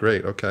that.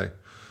 Great. Okay. A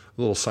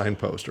little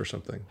signpost or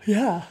something.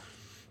 Yeah.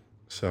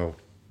 So.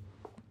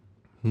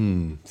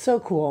 So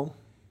cool.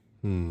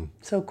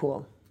 So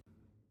cool.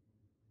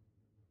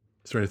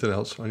 Is there anything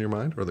else on your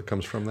mind or that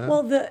comes from that?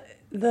 Well,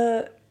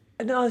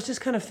 I was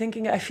just kind of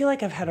thinking, I feel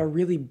like I've had a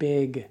really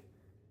big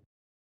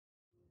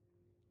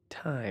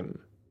time.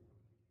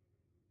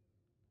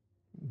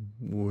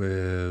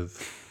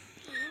 With.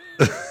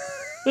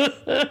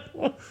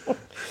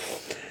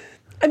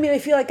 I mean, I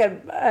feel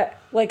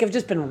like I've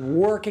just been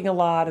working a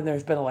lot, and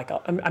there's been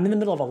I'm in the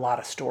middle of a lot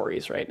of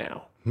stories right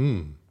now.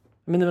 I'm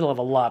in the middle of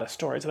a lot of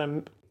stories,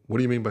 and What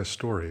do you mean by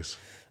stories?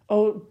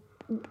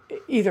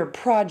 Either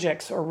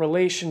projects or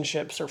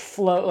relationships or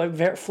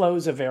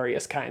flows of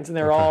various kinds, and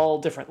they're all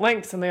different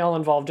lengths, and they all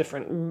involve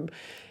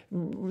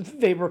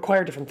they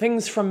require different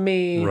things from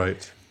me.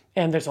 Right.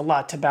 And there's a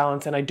lot to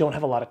balance, and I don't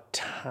have a lot of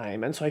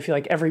time, and so I feel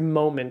like every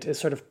moment is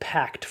sort of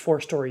packed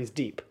 4 stories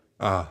deep.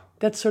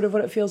 That's sort of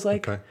what it feels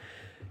like. Okay.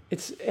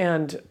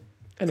 And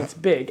And it's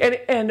big.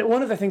 And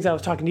one of the things I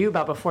was talking to you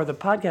about before the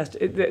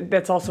podcast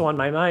that's also on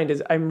my mind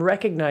is I'm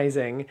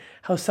recognizing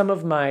how some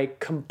of my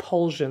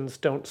compulsions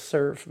don't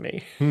serve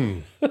me.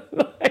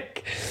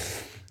 Like,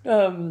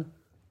 that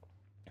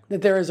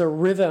there is a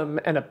rhythm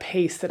and a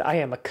pace that I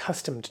am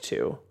accustomed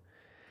to.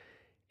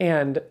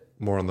 And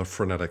More on the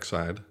frenetic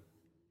side.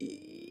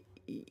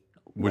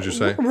 Would you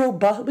say?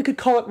 Robust. We could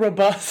call it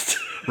robust.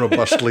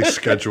 Robustly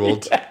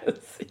scheduled.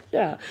 Yes.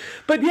 Yeah.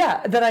 But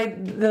yeah, that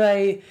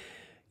I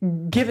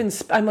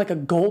I'm like a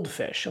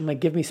goldfish. I'm like,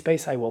 give me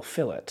space, I will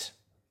fill it.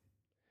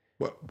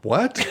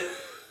 What?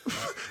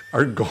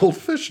 Are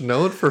goldfish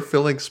known for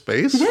filling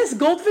space? Yes,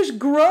 goldfish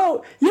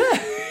grow. Yeah.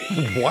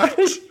 What?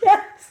 Yes.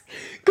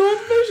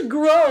 Goldfish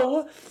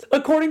grow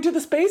according to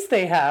the space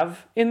they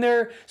have in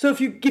their. So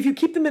if you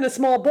keep them in a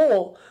small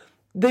bowl,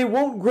 they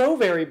won't grow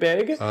very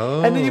big.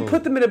 Oh. And then you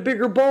put them in a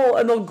bigger bowl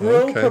and they'll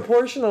grow Okay.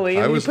 proportionally.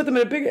 And you put them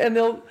in a bigger and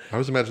they'll. I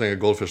was imagining a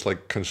goldfish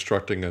like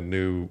constructing a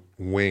new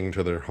wing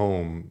to their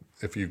home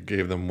if you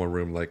gave them more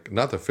room, like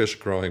not the fish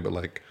growing, but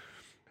like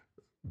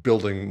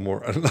building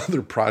more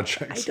other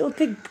projects. I don't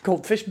think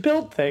goldfish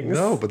build things.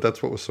 No, but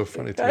that's what was so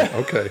funny to me.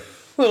 Okay.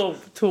 Little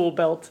tool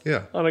belt.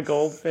 Yeah. On a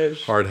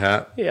goldfish. Hard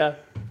hat. Yeah.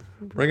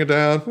 Bring it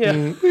down. Yeah.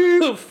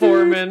 The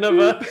foreman of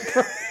a.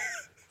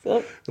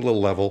 A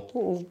little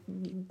level.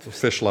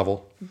 Fish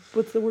level.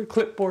 What's the word?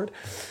 Clipboard.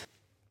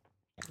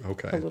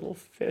 Okay. A little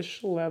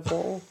fish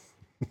level.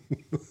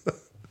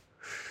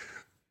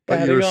 But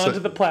you Adding were on to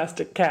the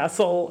plastic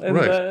castle. And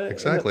Right,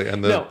 exactly.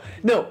 And no,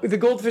 the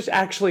goldfish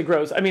actually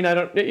grows. I mean, I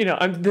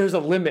don't, there's a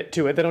limit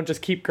to it. They don't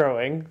just keep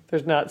growing.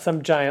 There's not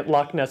some giant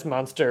Loch Ness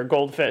monster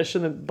goldfish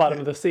in the bottom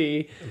of the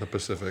sea. in the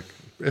Pacific.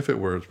 If it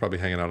were, it's probably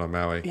hanging out on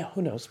Maui. Yeah,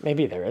 who knows?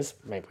 Maybe there is.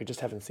 Maybe we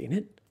just haven't seen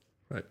it.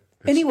 Right.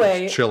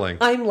 Anyway, it's chilling.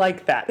 I'm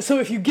like that. So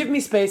if you give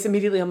me space,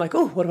 immediately I'm like,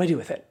 oh, what do I do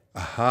with it?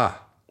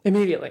 Aha.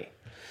 Immediately.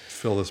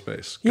 Fill the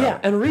space. Got Yeah,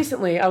 it. and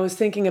recently I was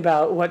thinking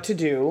about what to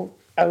do.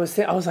 I was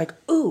like,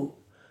 ooh,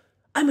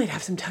 I might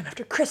have some time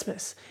after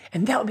Christmas,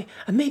 and that would be,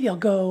 and maybe I'll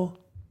go.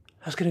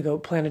 I was gonna go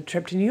plan a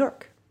trip to New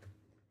York,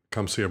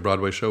 Come see a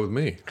Broadway show with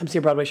me. come see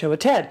a Broadway show with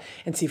Ted,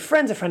 and see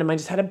friends. A friend of mine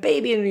just had a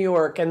baby in New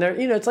York, and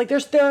it's like there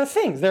are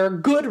things, there are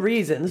good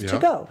reasons to Yeah.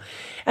 go.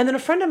 And then a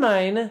friend of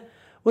mine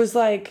was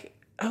like,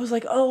 I was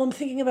like, oh, I'm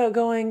thinking about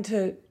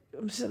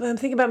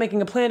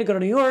making a plan to go to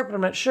New York, but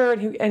I'm not sure.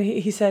 And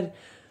he said,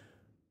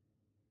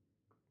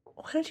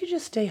 why don't you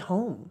just stay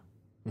home?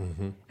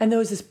 Mm-hmm. And there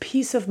was this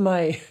piece of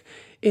my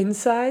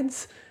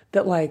insides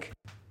that like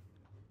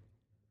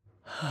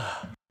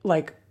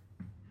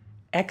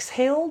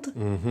exhaled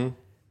and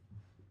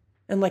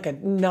like a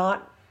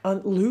knot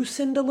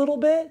loosened a little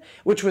bit,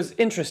 which was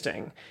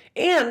interesting.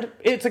 And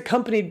it's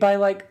accompanied by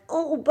like,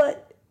 oh,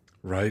 but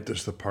Right.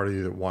 There's the part of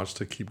you that wants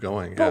to keep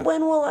going. but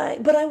when will I?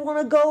 But I want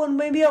to go, and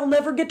maybe I'll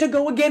never get to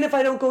go again if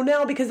I don't go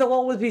now, because there'll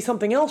always be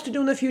something else to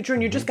do in the future,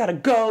 and you just got to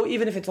go,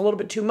 even if it's a little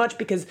bit too much,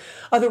 because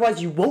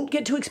otherwise you won't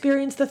get to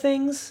experience the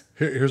things.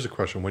 Here's a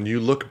question. When you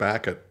look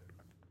back at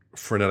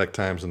frenetic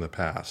times in the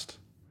past,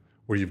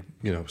 where you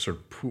sort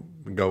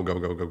of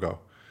go,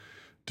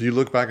 do you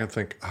look back and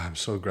think, I'm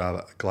so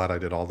glad I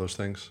did all those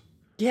things?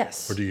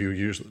 Yes. Or do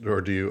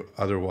you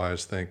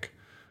otherwise think,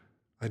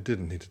 I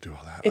didn't need to do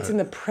all that? It's in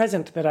the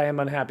present that I am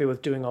unhappy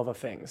with doing all the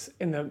things.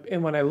 And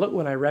when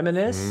I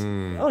reminisce,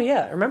 oh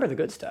yeah, I remember the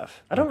good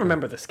stuff. I don't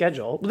remember the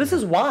schedule. Well, this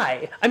is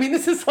why. I mean,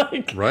 this is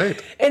like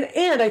Right.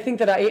 And I think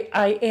that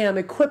I am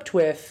equipped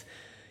with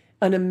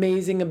an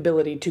amazing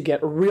ability to get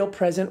real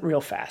present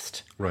real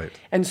fast. Right.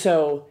 And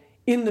so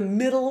in the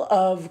middle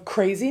of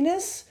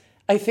craziness,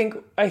 I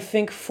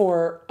think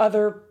for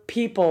other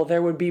people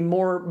there would be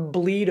more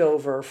bleed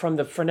over from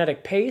the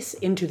frenetic pace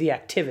into the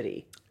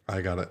activity.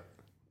 I got it.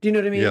 Do you know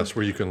what I mean? Yes,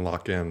 where you can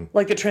lock in.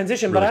 Like the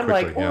transition, Really but I'm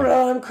like, quickly, yeah.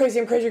 oh, I'm crazy.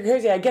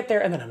 I get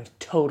there, and then I'm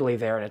totally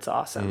there, and it's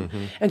awesome.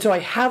 And so I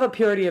have a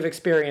purity of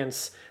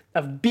experience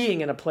of being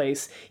in a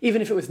place,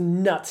 even if it was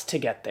nuts to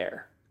get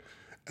there.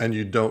 And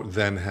you don't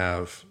then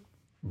have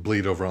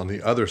bleed over on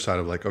the other side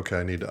of like,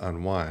 okay, I need to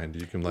unwind.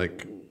 You can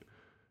like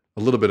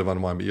a little bit of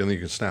unwind, but then you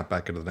can snap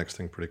back into the next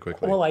thing pretty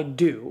quickly. Well, I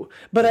do,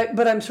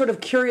 but I'm sort of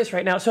curious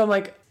right now. So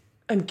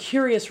I'm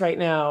curious right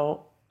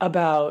now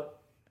about.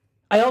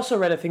 I also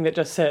read a thing that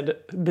just said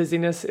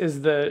busyness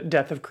is the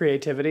death of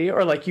creativity,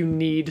 or like you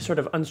need sort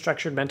of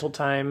unstructured mental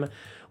time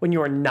when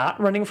you are not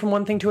running from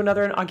one thing to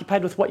another and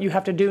occupied with what you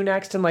have to do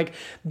next, and like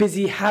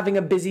having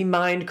a busy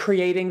mind,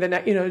 creating the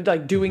next,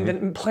 like doing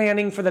the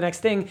planning for the next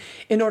thing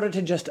in order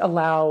to just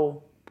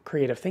allow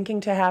creative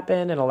thinking to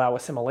happen and allow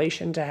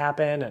assimilation to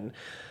happen and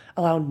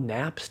allow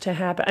naps to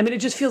happen. I mean, it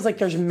just feels like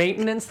there's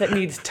maintenance that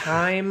needs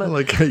time. I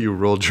like how you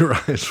rolled your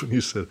eyes when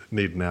you said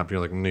need nap. You're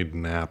like, need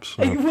naps.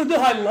 Well, no,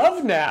 I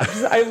love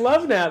naps. I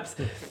love naps.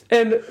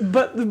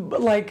 But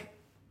like,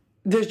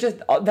 there's just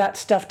that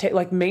stuff,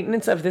 like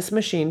maintenance of this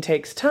machine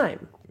takes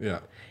time.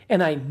 Yeah.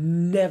 And I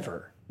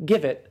never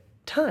give it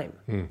time.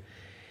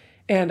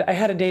 And I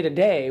had a day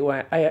today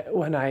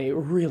when I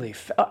really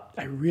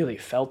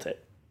felt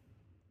it.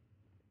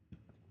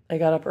 I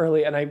got up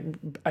early and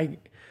I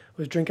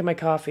was drinking my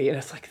coffee, and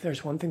it's like,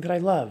 there's one thing that I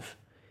love.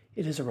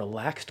 it is a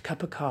relaxed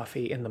cup of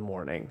coffee in the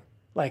morning.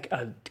 Like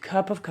a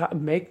cup of coffee,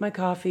 make my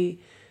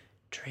coffee,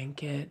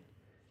 drink it,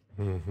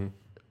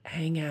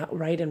 hang out,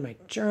 write in my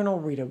journal,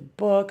 read a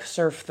book,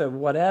 surf the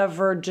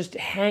whatever, just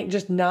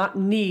not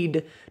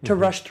need to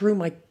rush through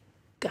my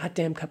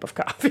goddamn cup of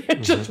coffee. I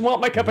just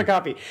want my cup of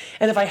coffee.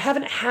 And if I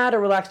haven't had a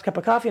relaxed cup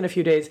of coffee in a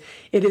few days,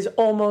 it is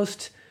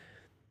almost,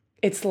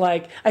 it's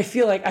like, I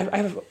feel like I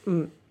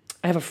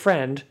have a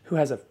friend who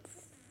has a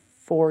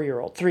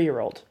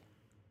 3-year-old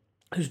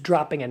who's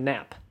dropping a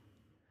nap.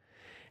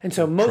 And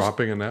so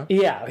Dropping a nap?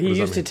 Yeah, he does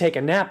that used to mean? take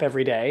a nap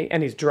every day,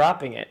 and he's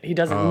dropping it. He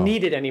doesn't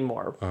need it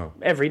anymore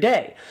every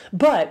day.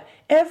 But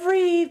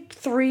every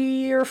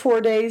 3 or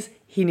 4 days,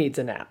 he needs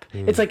a nap.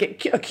 It's like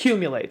it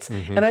accumulates.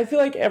 And I feel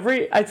like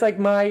it's like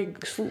my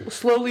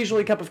slow,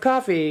 leisurely cup of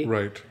coffee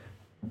Right.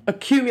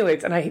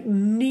 accumulates, and I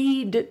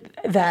need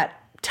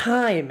that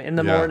time in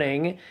the Yeah.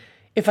 morning.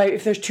 If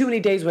there's too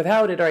many days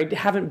without it, or I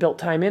haven't built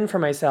time in for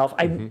myself,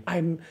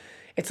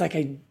 it's like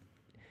I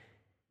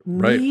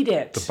Right. need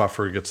it. The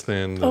buffer gets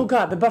thin. Oh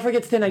God, the buffer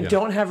gets thin. I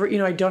don't have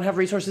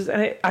resources.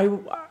 And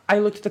I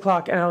looked at the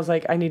clock and I was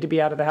like, I need to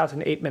be out of the house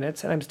in 8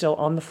 minutes. And I'm still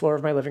on the floor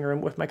of my living room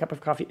with my cup of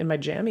coffee in my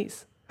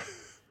jammies.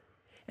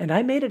 And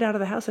I made it out of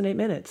the house in 8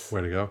 minutes.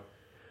 Way to go.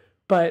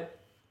 But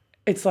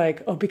it's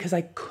like, because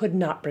I could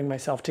not bring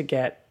myself to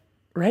get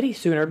ready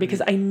sooner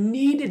because I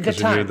needed the you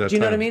time. needed that Do you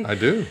know what I time. mean? I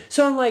do.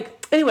 So I'm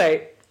like,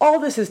 anyway, all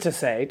this is to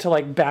say, to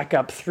like back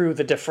up through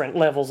the different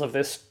levels of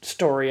this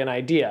story and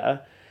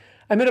idea,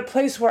 I'm at a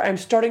place where I'm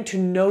starting to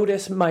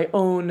notice my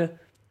own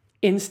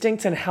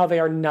instincts and how they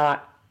are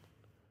not,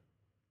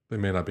 They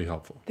may not be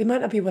helpful. they might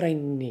not be what I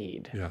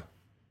need. Yeah.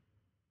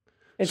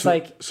 It's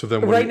So then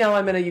what right do you- now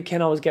I'm in a you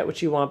can't always get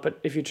what you want, but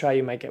if you try,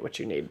 you might get what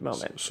you need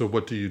moment. So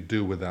what do you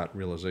do with that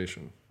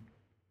realization?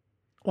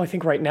 Well, I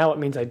think right now it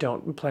means I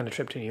don't plan a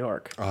trip to New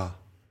York. Ah.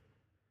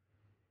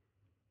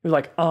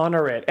 Like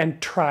honor it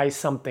and try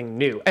something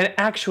new. And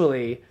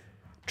actually,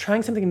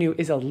 trying something new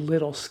is a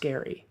little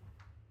scary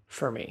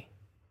for me.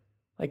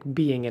 Like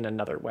being in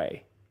another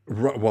way.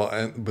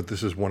 Well, but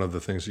this is one of the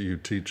things that you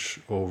teach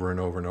over and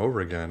over and over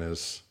again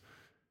is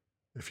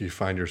if you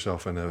find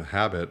yourself in a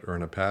habit or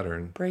in a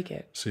pattern, Break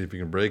it. see if you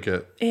can break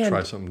it, And-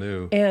 try something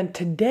new. And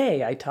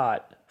today I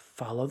taught,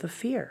 follow the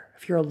fear.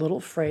 If you're a little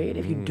afraid,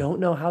 if you don't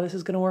know how this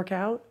is going to work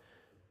out,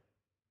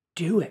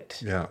 do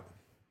it. Yeah.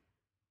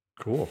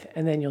 Cool.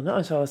 And then you'll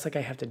know. So it's like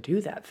I have to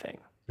do that thing.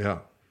 Yeah.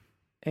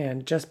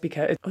 And just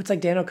because it's like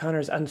Dan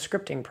O'Connor's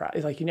unscripting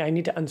process, like I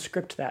need to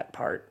unscript that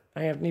part.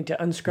 Need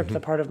to unscript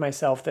the part of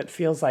myself that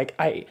feels like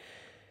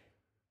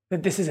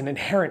that this is an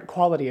inherent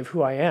quality of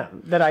who I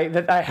am. That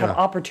I have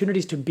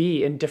opportunities to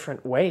be in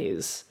different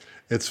ways.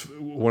 It's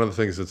one of the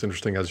things that's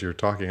interesting as you're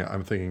talking,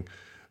 I'm thinking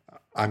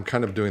I'm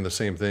kind of doing the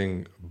same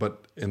thing,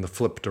 but in the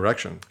flip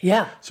direction.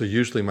 Yeah. So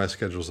usually my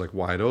schedule is like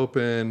wide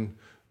open,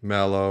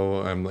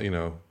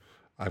 mellow.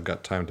 I've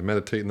got time to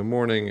meditate in the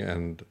morning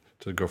and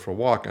to go for a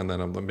walk, and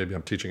then maybe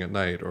I'm teaching at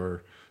night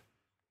or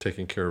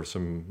taking care of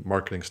some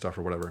marketing stuff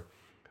or whatever.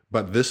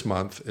 But this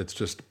month it's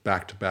just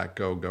back to back,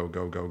 go, go,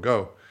 go, go,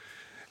 go.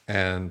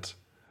 And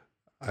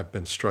I've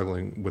been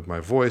struggling with my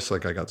voice.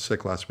 Like I got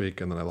sick last week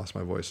and then I lost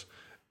my voice.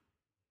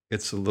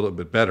 It's a little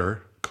bit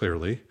better,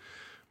 clearly,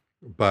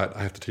 but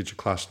I have to teach a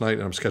class tonight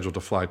and I'm scheduled to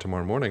fly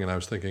tomorrow morning. And I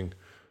was thinking,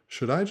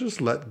 should I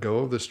just let go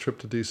of this trip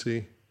to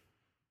DC?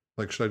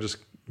 Like, should I just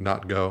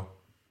not go?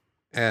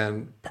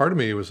 And part of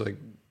me was like,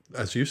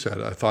 as you said,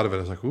 I thought of it,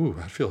 I was like, ooh,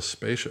 that feels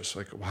spacious.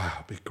 Like, wow,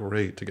 it'd be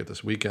great to get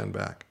this weekend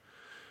back.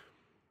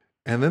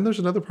 And then there's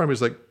another part of me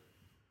is like,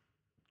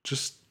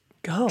 just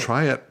Go.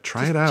 try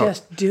it out.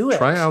 Just do it.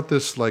 Try out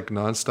this like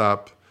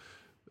nonstop.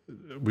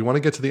 We want to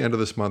get to the end of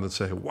this month and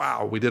say,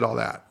 wow, we did all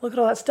that. Look at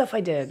all that stuff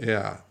I did.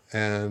 Yeah.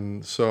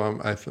 And so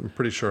I'm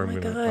pretty sure I'm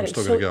God, still it's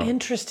going so to go.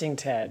 interesting,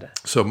 Ted.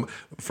 So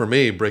for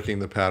me, breaking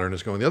the pattern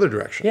is going the other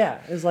direction. Yeah,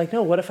 it's like,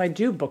 no, what if I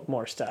do book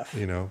more stuff?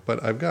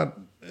 But I've got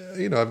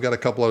a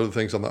couple other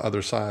things on the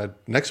other side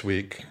next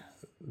week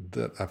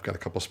that I've got a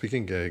couple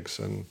speaking gigs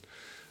and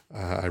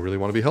I really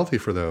want to be healthy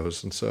for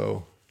those. And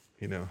so,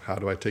 how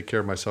do I take care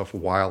of myself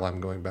while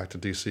I'm going back to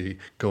DC,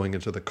 going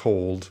into the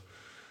cold,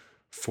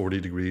 40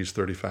 degrees,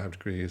 35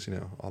 degrees,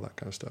 all that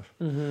kind of stuff.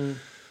 Mm-hmm.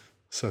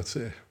 So it's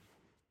a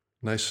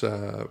nice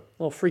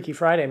Little Freaky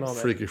Friday moment.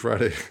 Freaky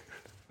Friday.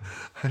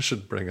 I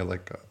should bring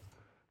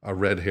a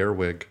red hair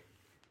wig.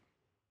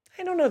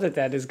 I don't know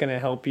that is going to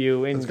help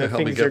you in It's the going to help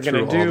me things you're get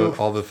going through to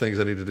do. all the things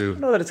I need to do. I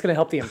don't know that it's going to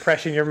help the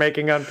impression you're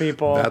making on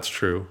people. That's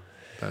true.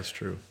 That's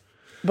true.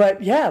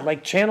 But yeah,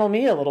 like channel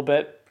me a little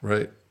bit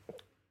Right.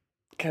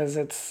 because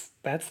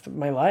that's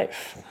my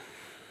life.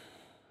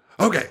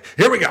 Okay,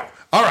 here we go.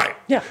 All right.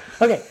 Yeah.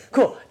 Okay.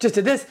 Cool. Just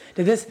did this,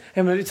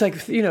 and it's like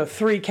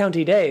 3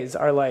 county days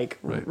are like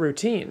Right.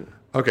 routine.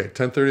 Okay,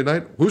 10:30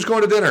 night. Who's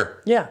going to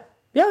dinner? Yeah.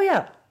 Yeah.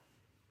 Yeah.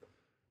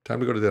 Time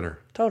to go to dinner.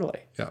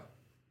 Totally. Yeah.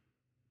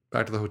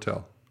 Back to the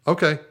hotel.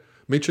 Okay,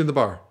 meet you in the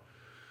bar.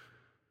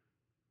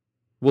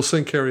 We'll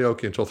sing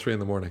karaoke until 3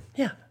 a.m.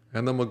 Yeah.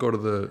 And then we'll go to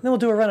the Then we'll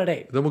do a run at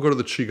 8.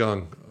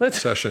 qigong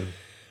Let's- session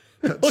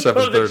at We'll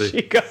go to the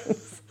 7:30.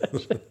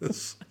 Qigong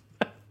session.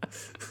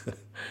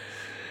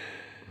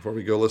 before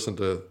we go listen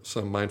to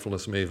some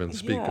mindfulness maven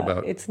speak Yeah,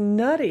 about it's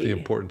nutty. the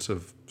importance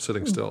of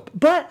sitting still.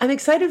 But I'm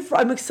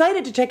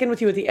excited to check in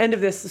with you at the end of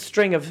this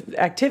string of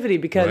activity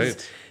because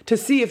Right. to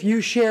see if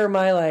you share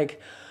my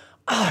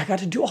I got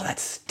to do all that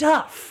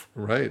stuff.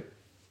 Right.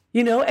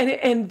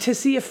 And to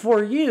see if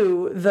for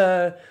you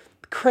the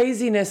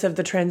craziness of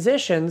the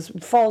transitions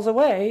falls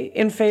away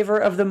in favor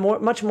of the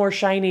much more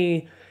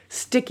shiny,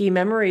 sticky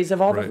memories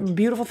of all the Right.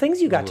 beautiful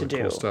things you got to Really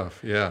do. cool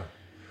stuff. Yeah.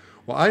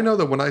 Well, I know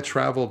that when I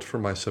traveled for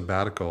my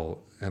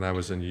sabbatical and I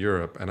was in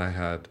Europe and I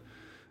had,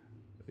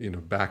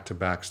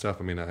 back-to-back stuff.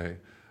 I mean,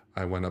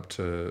 I went up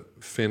to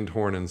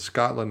Findhorn in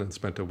Scotland and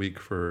spent a week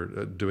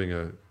for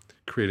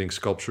creating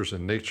sculptures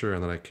in nature.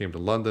 And then I came to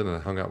London and I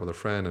hung out with a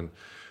friend and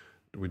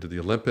we did the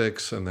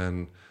Olympics. And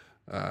then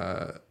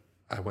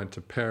I went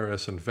to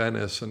Paris and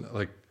Venice and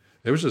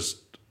it was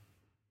just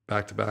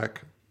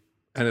back-to-back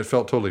and it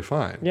felt totally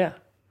fine. Yeah.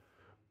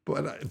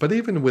 But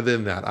even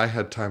within that, I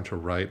had time to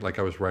write.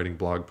 I was writing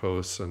blog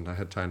posts, and I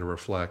had time to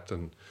reflect,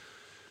 and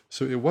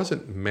so it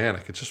wasn't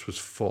manic. It just was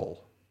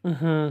full.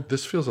 Mm-hmm.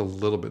 This is a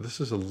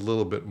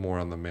little bit more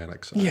on the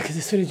manic side. Yeah, because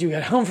as soon as you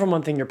get home from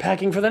one thing, you're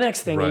packing for the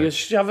next thing. Right. You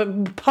shove a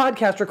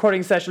podcast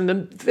recording session,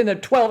 then in the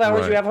 12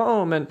 hours Right. you have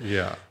home, and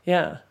Yeah.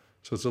 yeah.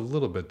 So it's a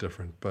little bit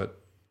different,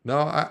 but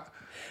no,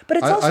 But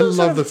it's also I sort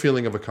love of, the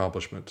feeling of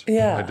accomplishment.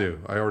 Yeah. I do.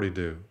 I already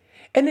do.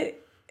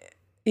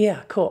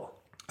 Yeah, cool.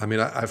 I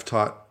mean, I've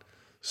taught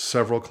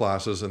several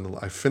classes, and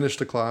I finished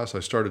a class.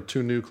 I started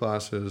 2 new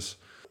classes.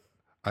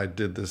 I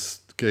did this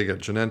gig at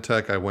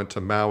Genentech. I went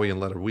to Maui and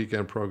led a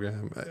weekend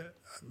program.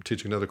 I'm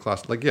teaching another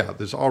class.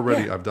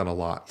 I've done a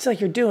lot. It's like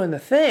you're doing the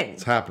thing.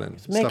 It's happening.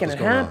 It's making it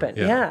happen.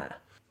 Yeah.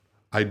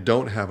 I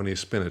don't have any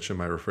spinach in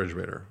my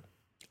refrigerator.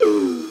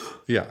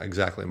 Yeah,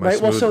 exactly. Right.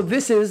 Well, so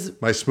this is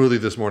my smoothie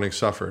this morning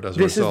suffered as a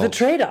this result. is the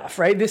trade-off,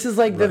 right? This is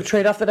the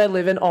trade-off that I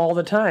live in all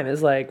the time.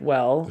 Is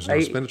no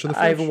spinach in the fridge.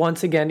 I've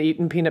once again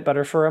eaten peanut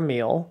butter for a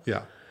meal.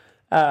 Yeah.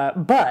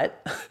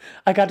 But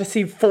I got to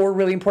see 4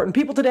 really important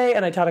people today,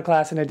 and I taught a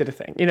class and I did a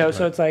thing.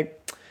 So it's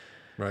like,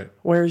 right.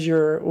 what are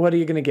you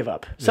going to give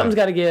up? Something's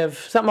got to give.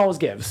 Something always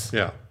gives.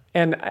 Yeah.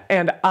 And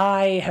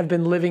I have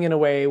been living in a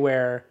way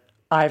where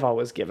I've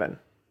always given.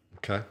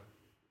 Okay.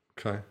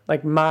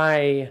 Like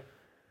my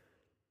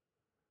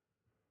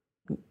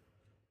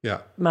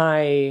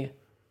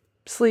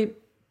sleep,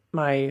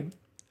 my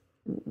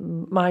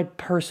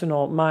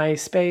personal, my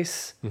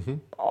space,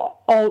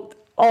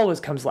 always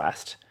comes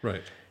last.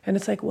 Right. And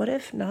it's like, what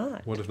if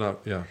not? What if not?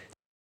 Yeah.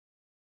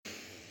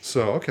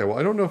 So, okay. Well,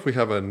 I don't know if we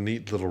have a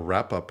neat little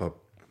wrap up, a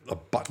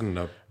button,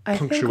 a punctuation I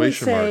think we mark.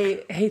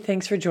 say, hey,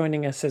 thanks for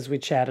joining us as we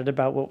chatted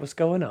about what was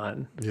going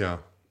on. Yeah.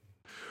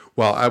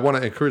 Well, I want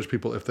to encourage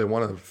people, if they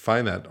want to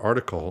find that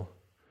article,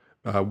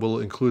 we'll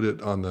include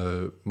it on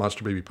the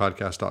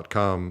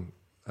monsterbabypodcast.com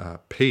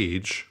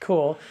page.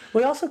 Cool.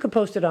 We also could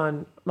post it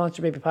on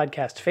Monster Baby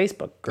Podcast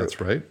Facebook group.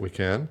 That's right. We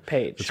can.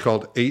 Page. It's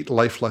called 8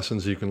 Life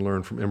Lessons You Can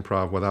Learn from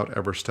Improv Without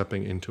Ever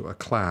Stepping into a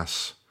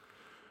Class,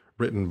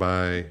 written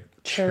by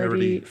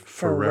Charity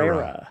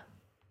Ferreira.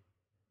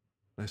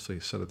 Nicely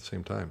said at the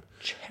same time.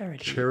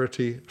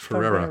 Charity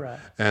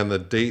Ferreira. And the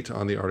date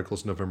on the article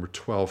is November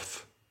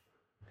 12th,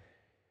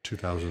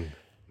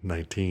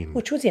 2019.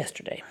 Which was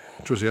yesterday.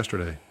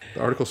 The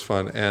article's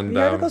fun. And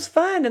The article's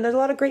fun, and there's a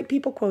lot of great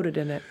people quoted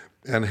in it.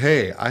 And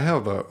hey, I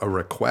have a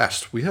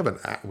request. I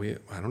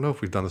don't know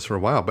if we've done this for a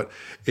while, but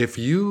if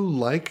you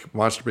like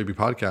Monster Baby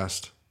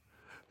Podcast,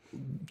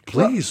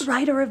 please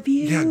write a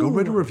review. Yeah, go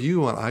write a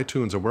review on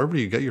iTunes or wherever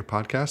you get your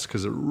podcasts,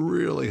 because it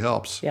really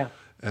helps. Yeah.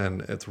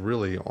 And it's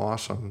really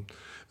awesome.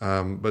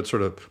 But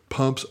sort of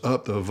pumps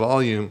up the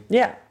volume.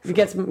 Yeah, it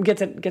gets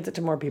it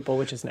to more people,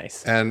 which is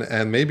nice.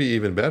 And maybe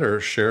even better,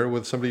 share it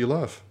with somebody you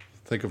love.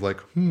 Think of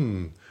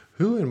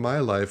who in my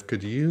life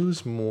could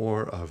use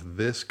more of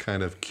this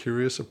kind of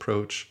curious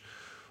approach,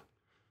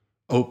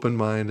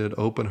 open-minded,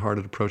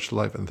 open-hearted approach to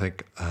life, and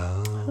think,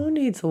 who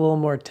needs a little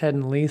more Ted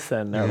and Lisa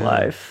in their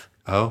life?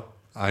 Oh,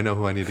 I know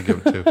who I need to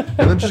give it to.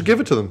 And then just give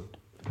it to them.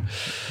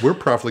 We're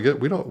profligate.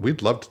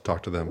 We'd love to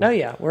talk to them. Oh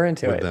yeah, we're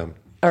into with it. them.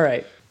 All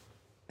right.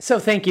 So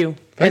thank you.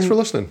 Thanks for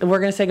listening. We're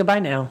going to say goodbye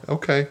now.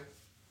 Okay.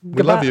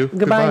 We love you.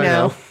 Goodbye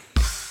now.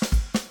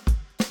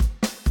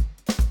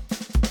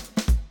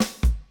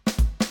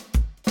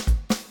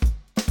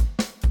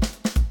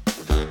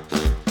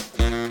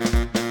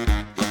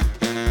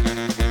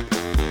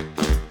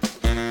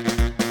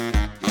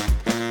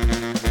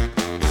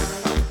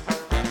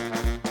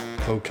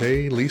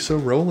 Okay, Lisa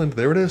Rowland.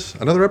 There it is.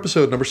 Another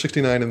episode, number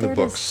 69 in the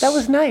books. That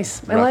was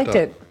nice. I liked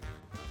it.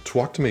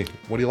 Talk to me.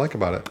 What do you like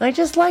about it? I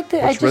just liked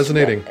it. What's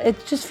resonating?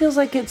 It just feels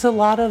like it's a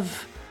lot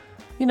of,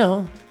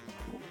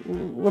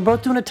 we're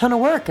both doing a ton of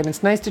work, and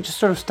it's nice to just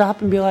sort of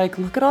stop and be like,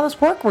 look at all this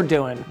work we're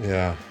doing.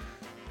 Yeah.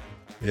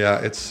 Yeah,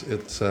 it's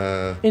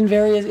in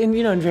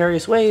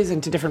various ways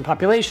and to different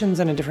populations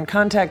and in different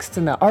contexts,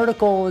 and the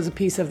article is a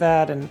piece of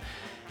that, and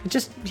it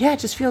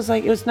just feels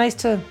like it was nice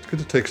to. It's good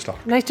to take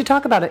stock. Nice to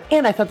talk about it,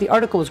 and I thought the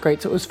article was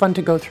great, so it was fun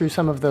to go through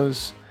some of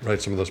those.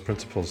 Right, some of those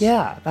principles.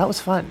 Yeah, that was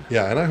fun.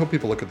 Yeah, and I hope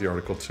people look at the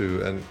article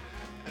too, and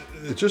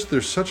it's just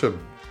there's such a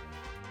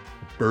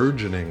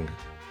burgeoning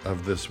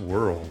of this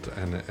world,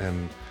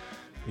 and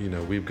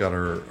we've got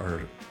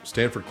our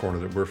Stanford corner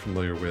that we're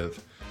familiar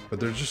with, but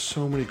there's just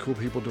so many cool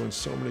people doing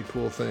so many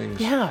cool things.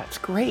 Yeah, it's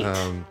great.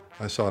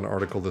 I saw an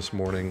article this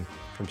morning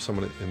from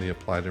someone in the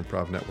Applied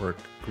Improv Network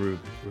group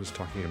who was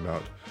talking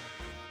about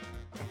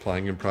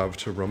applying improv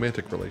to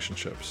romantic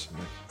relationships. I'm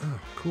like, oh,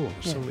 cool.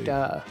 There's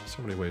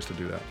so many ways to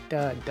do that.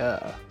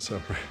 Duh.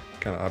 So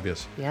kind of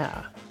obvious.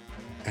 Yeah.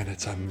 And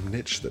it's a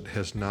niche that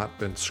has not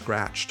been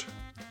scratched.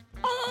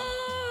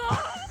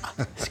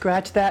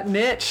 Scratch that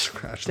niche.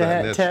 Scratch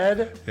that niche.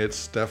 Ted.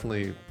 It's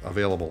definitely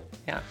available.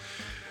 Yeah.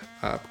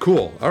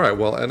 Cool. All right.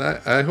 Well, and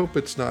I hope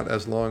it's not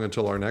as long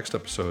until our next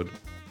episode.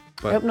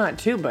 I hope not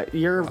too, but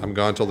you're I'm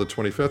gone till the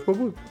 25th, but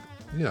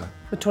yeah.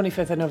 The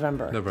 25th of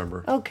November.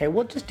 November. Okay,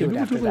 we'll just do Maybe it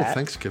we'll after do a little that.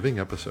 Thanksgiving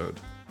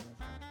episode.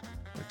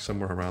 Like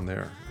somewhere around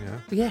there. Yeah?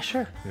 Yeah,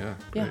 sure. Yeah.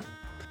 Yeah. Great.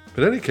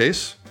 But in any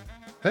case,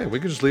 hey,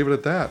 we could just leave it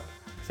at that.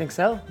 Think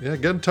so? Yeah,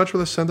 get in touch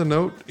with us. Send a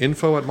note.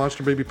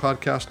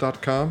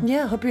 info@monsterbabypodcast.com.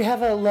 Yeah, hope you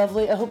have I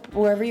hope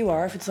wherever you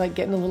are, if it's like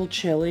getting a little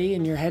chilly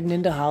and you're heading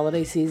into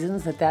holiday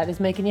seasons, that is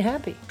making you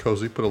happy.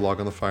 Cozy, put a log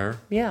on the fire.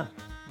 Yeah.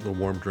 A little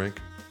warm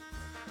drink.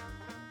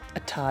 A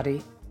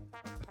toddy.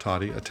 A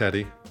toddy. A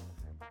teddy.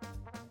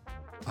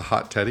 A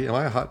hot teddy. Am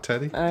I a hot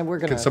teddy? We're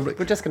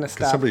just gonna stop.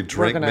 Can somebody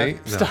drink me? No.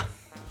 Stop.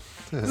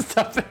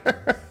 Stop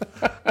there.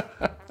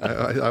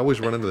 I always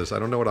run into this. I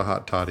don't know what a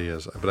hot toddy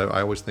is, but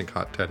I always think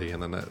hot teddy,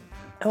 and then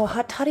Oh, a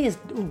hot toddy is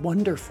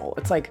wonderful.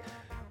 It's like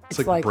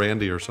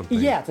brandy or something.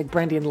 Yeah, it's like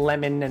brandy and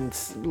lemon and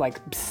like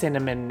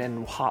cinnamon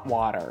and hot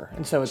water,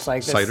 and so it's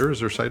like this, cider. Is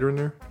there cider in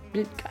there?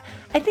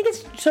 I think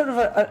it's sort of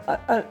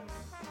a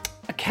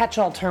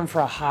catch-all term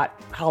for a hot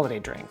holiday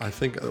drink. I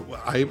think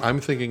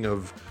I'm thinking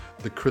of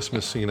the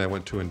Christmas scene I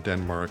went to in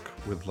Denmark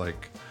with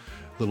like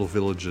little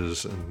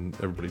villages and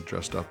everybody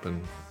dressed up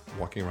and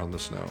walking around in the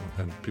snow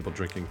and people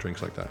drinking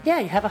drinks like that. Yeah,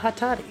 you have a hot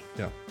toddy.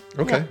 Yeah.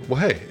 Okay. Yeah. Well,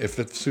 hey, if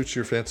it suits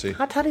your fancy.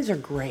 Hot toddies are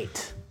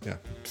great. Yeah.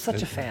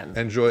 Such a fan.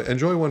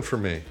 Enjoy one for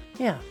me.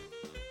 Yeah.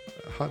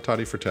 Hot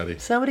toddy for Teddy.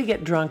 Somebody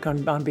get drunk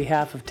on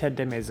behalf of Ted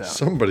DeMaison.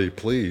 Somebody,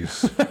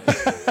 please.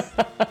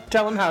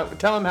 Tell him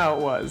how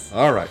it was.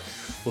 All right.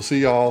 We'll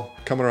see y'all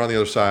coming around the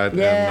other side.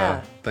 Yeah.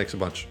 And thanks a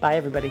bunch. Bye,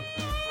 everybody.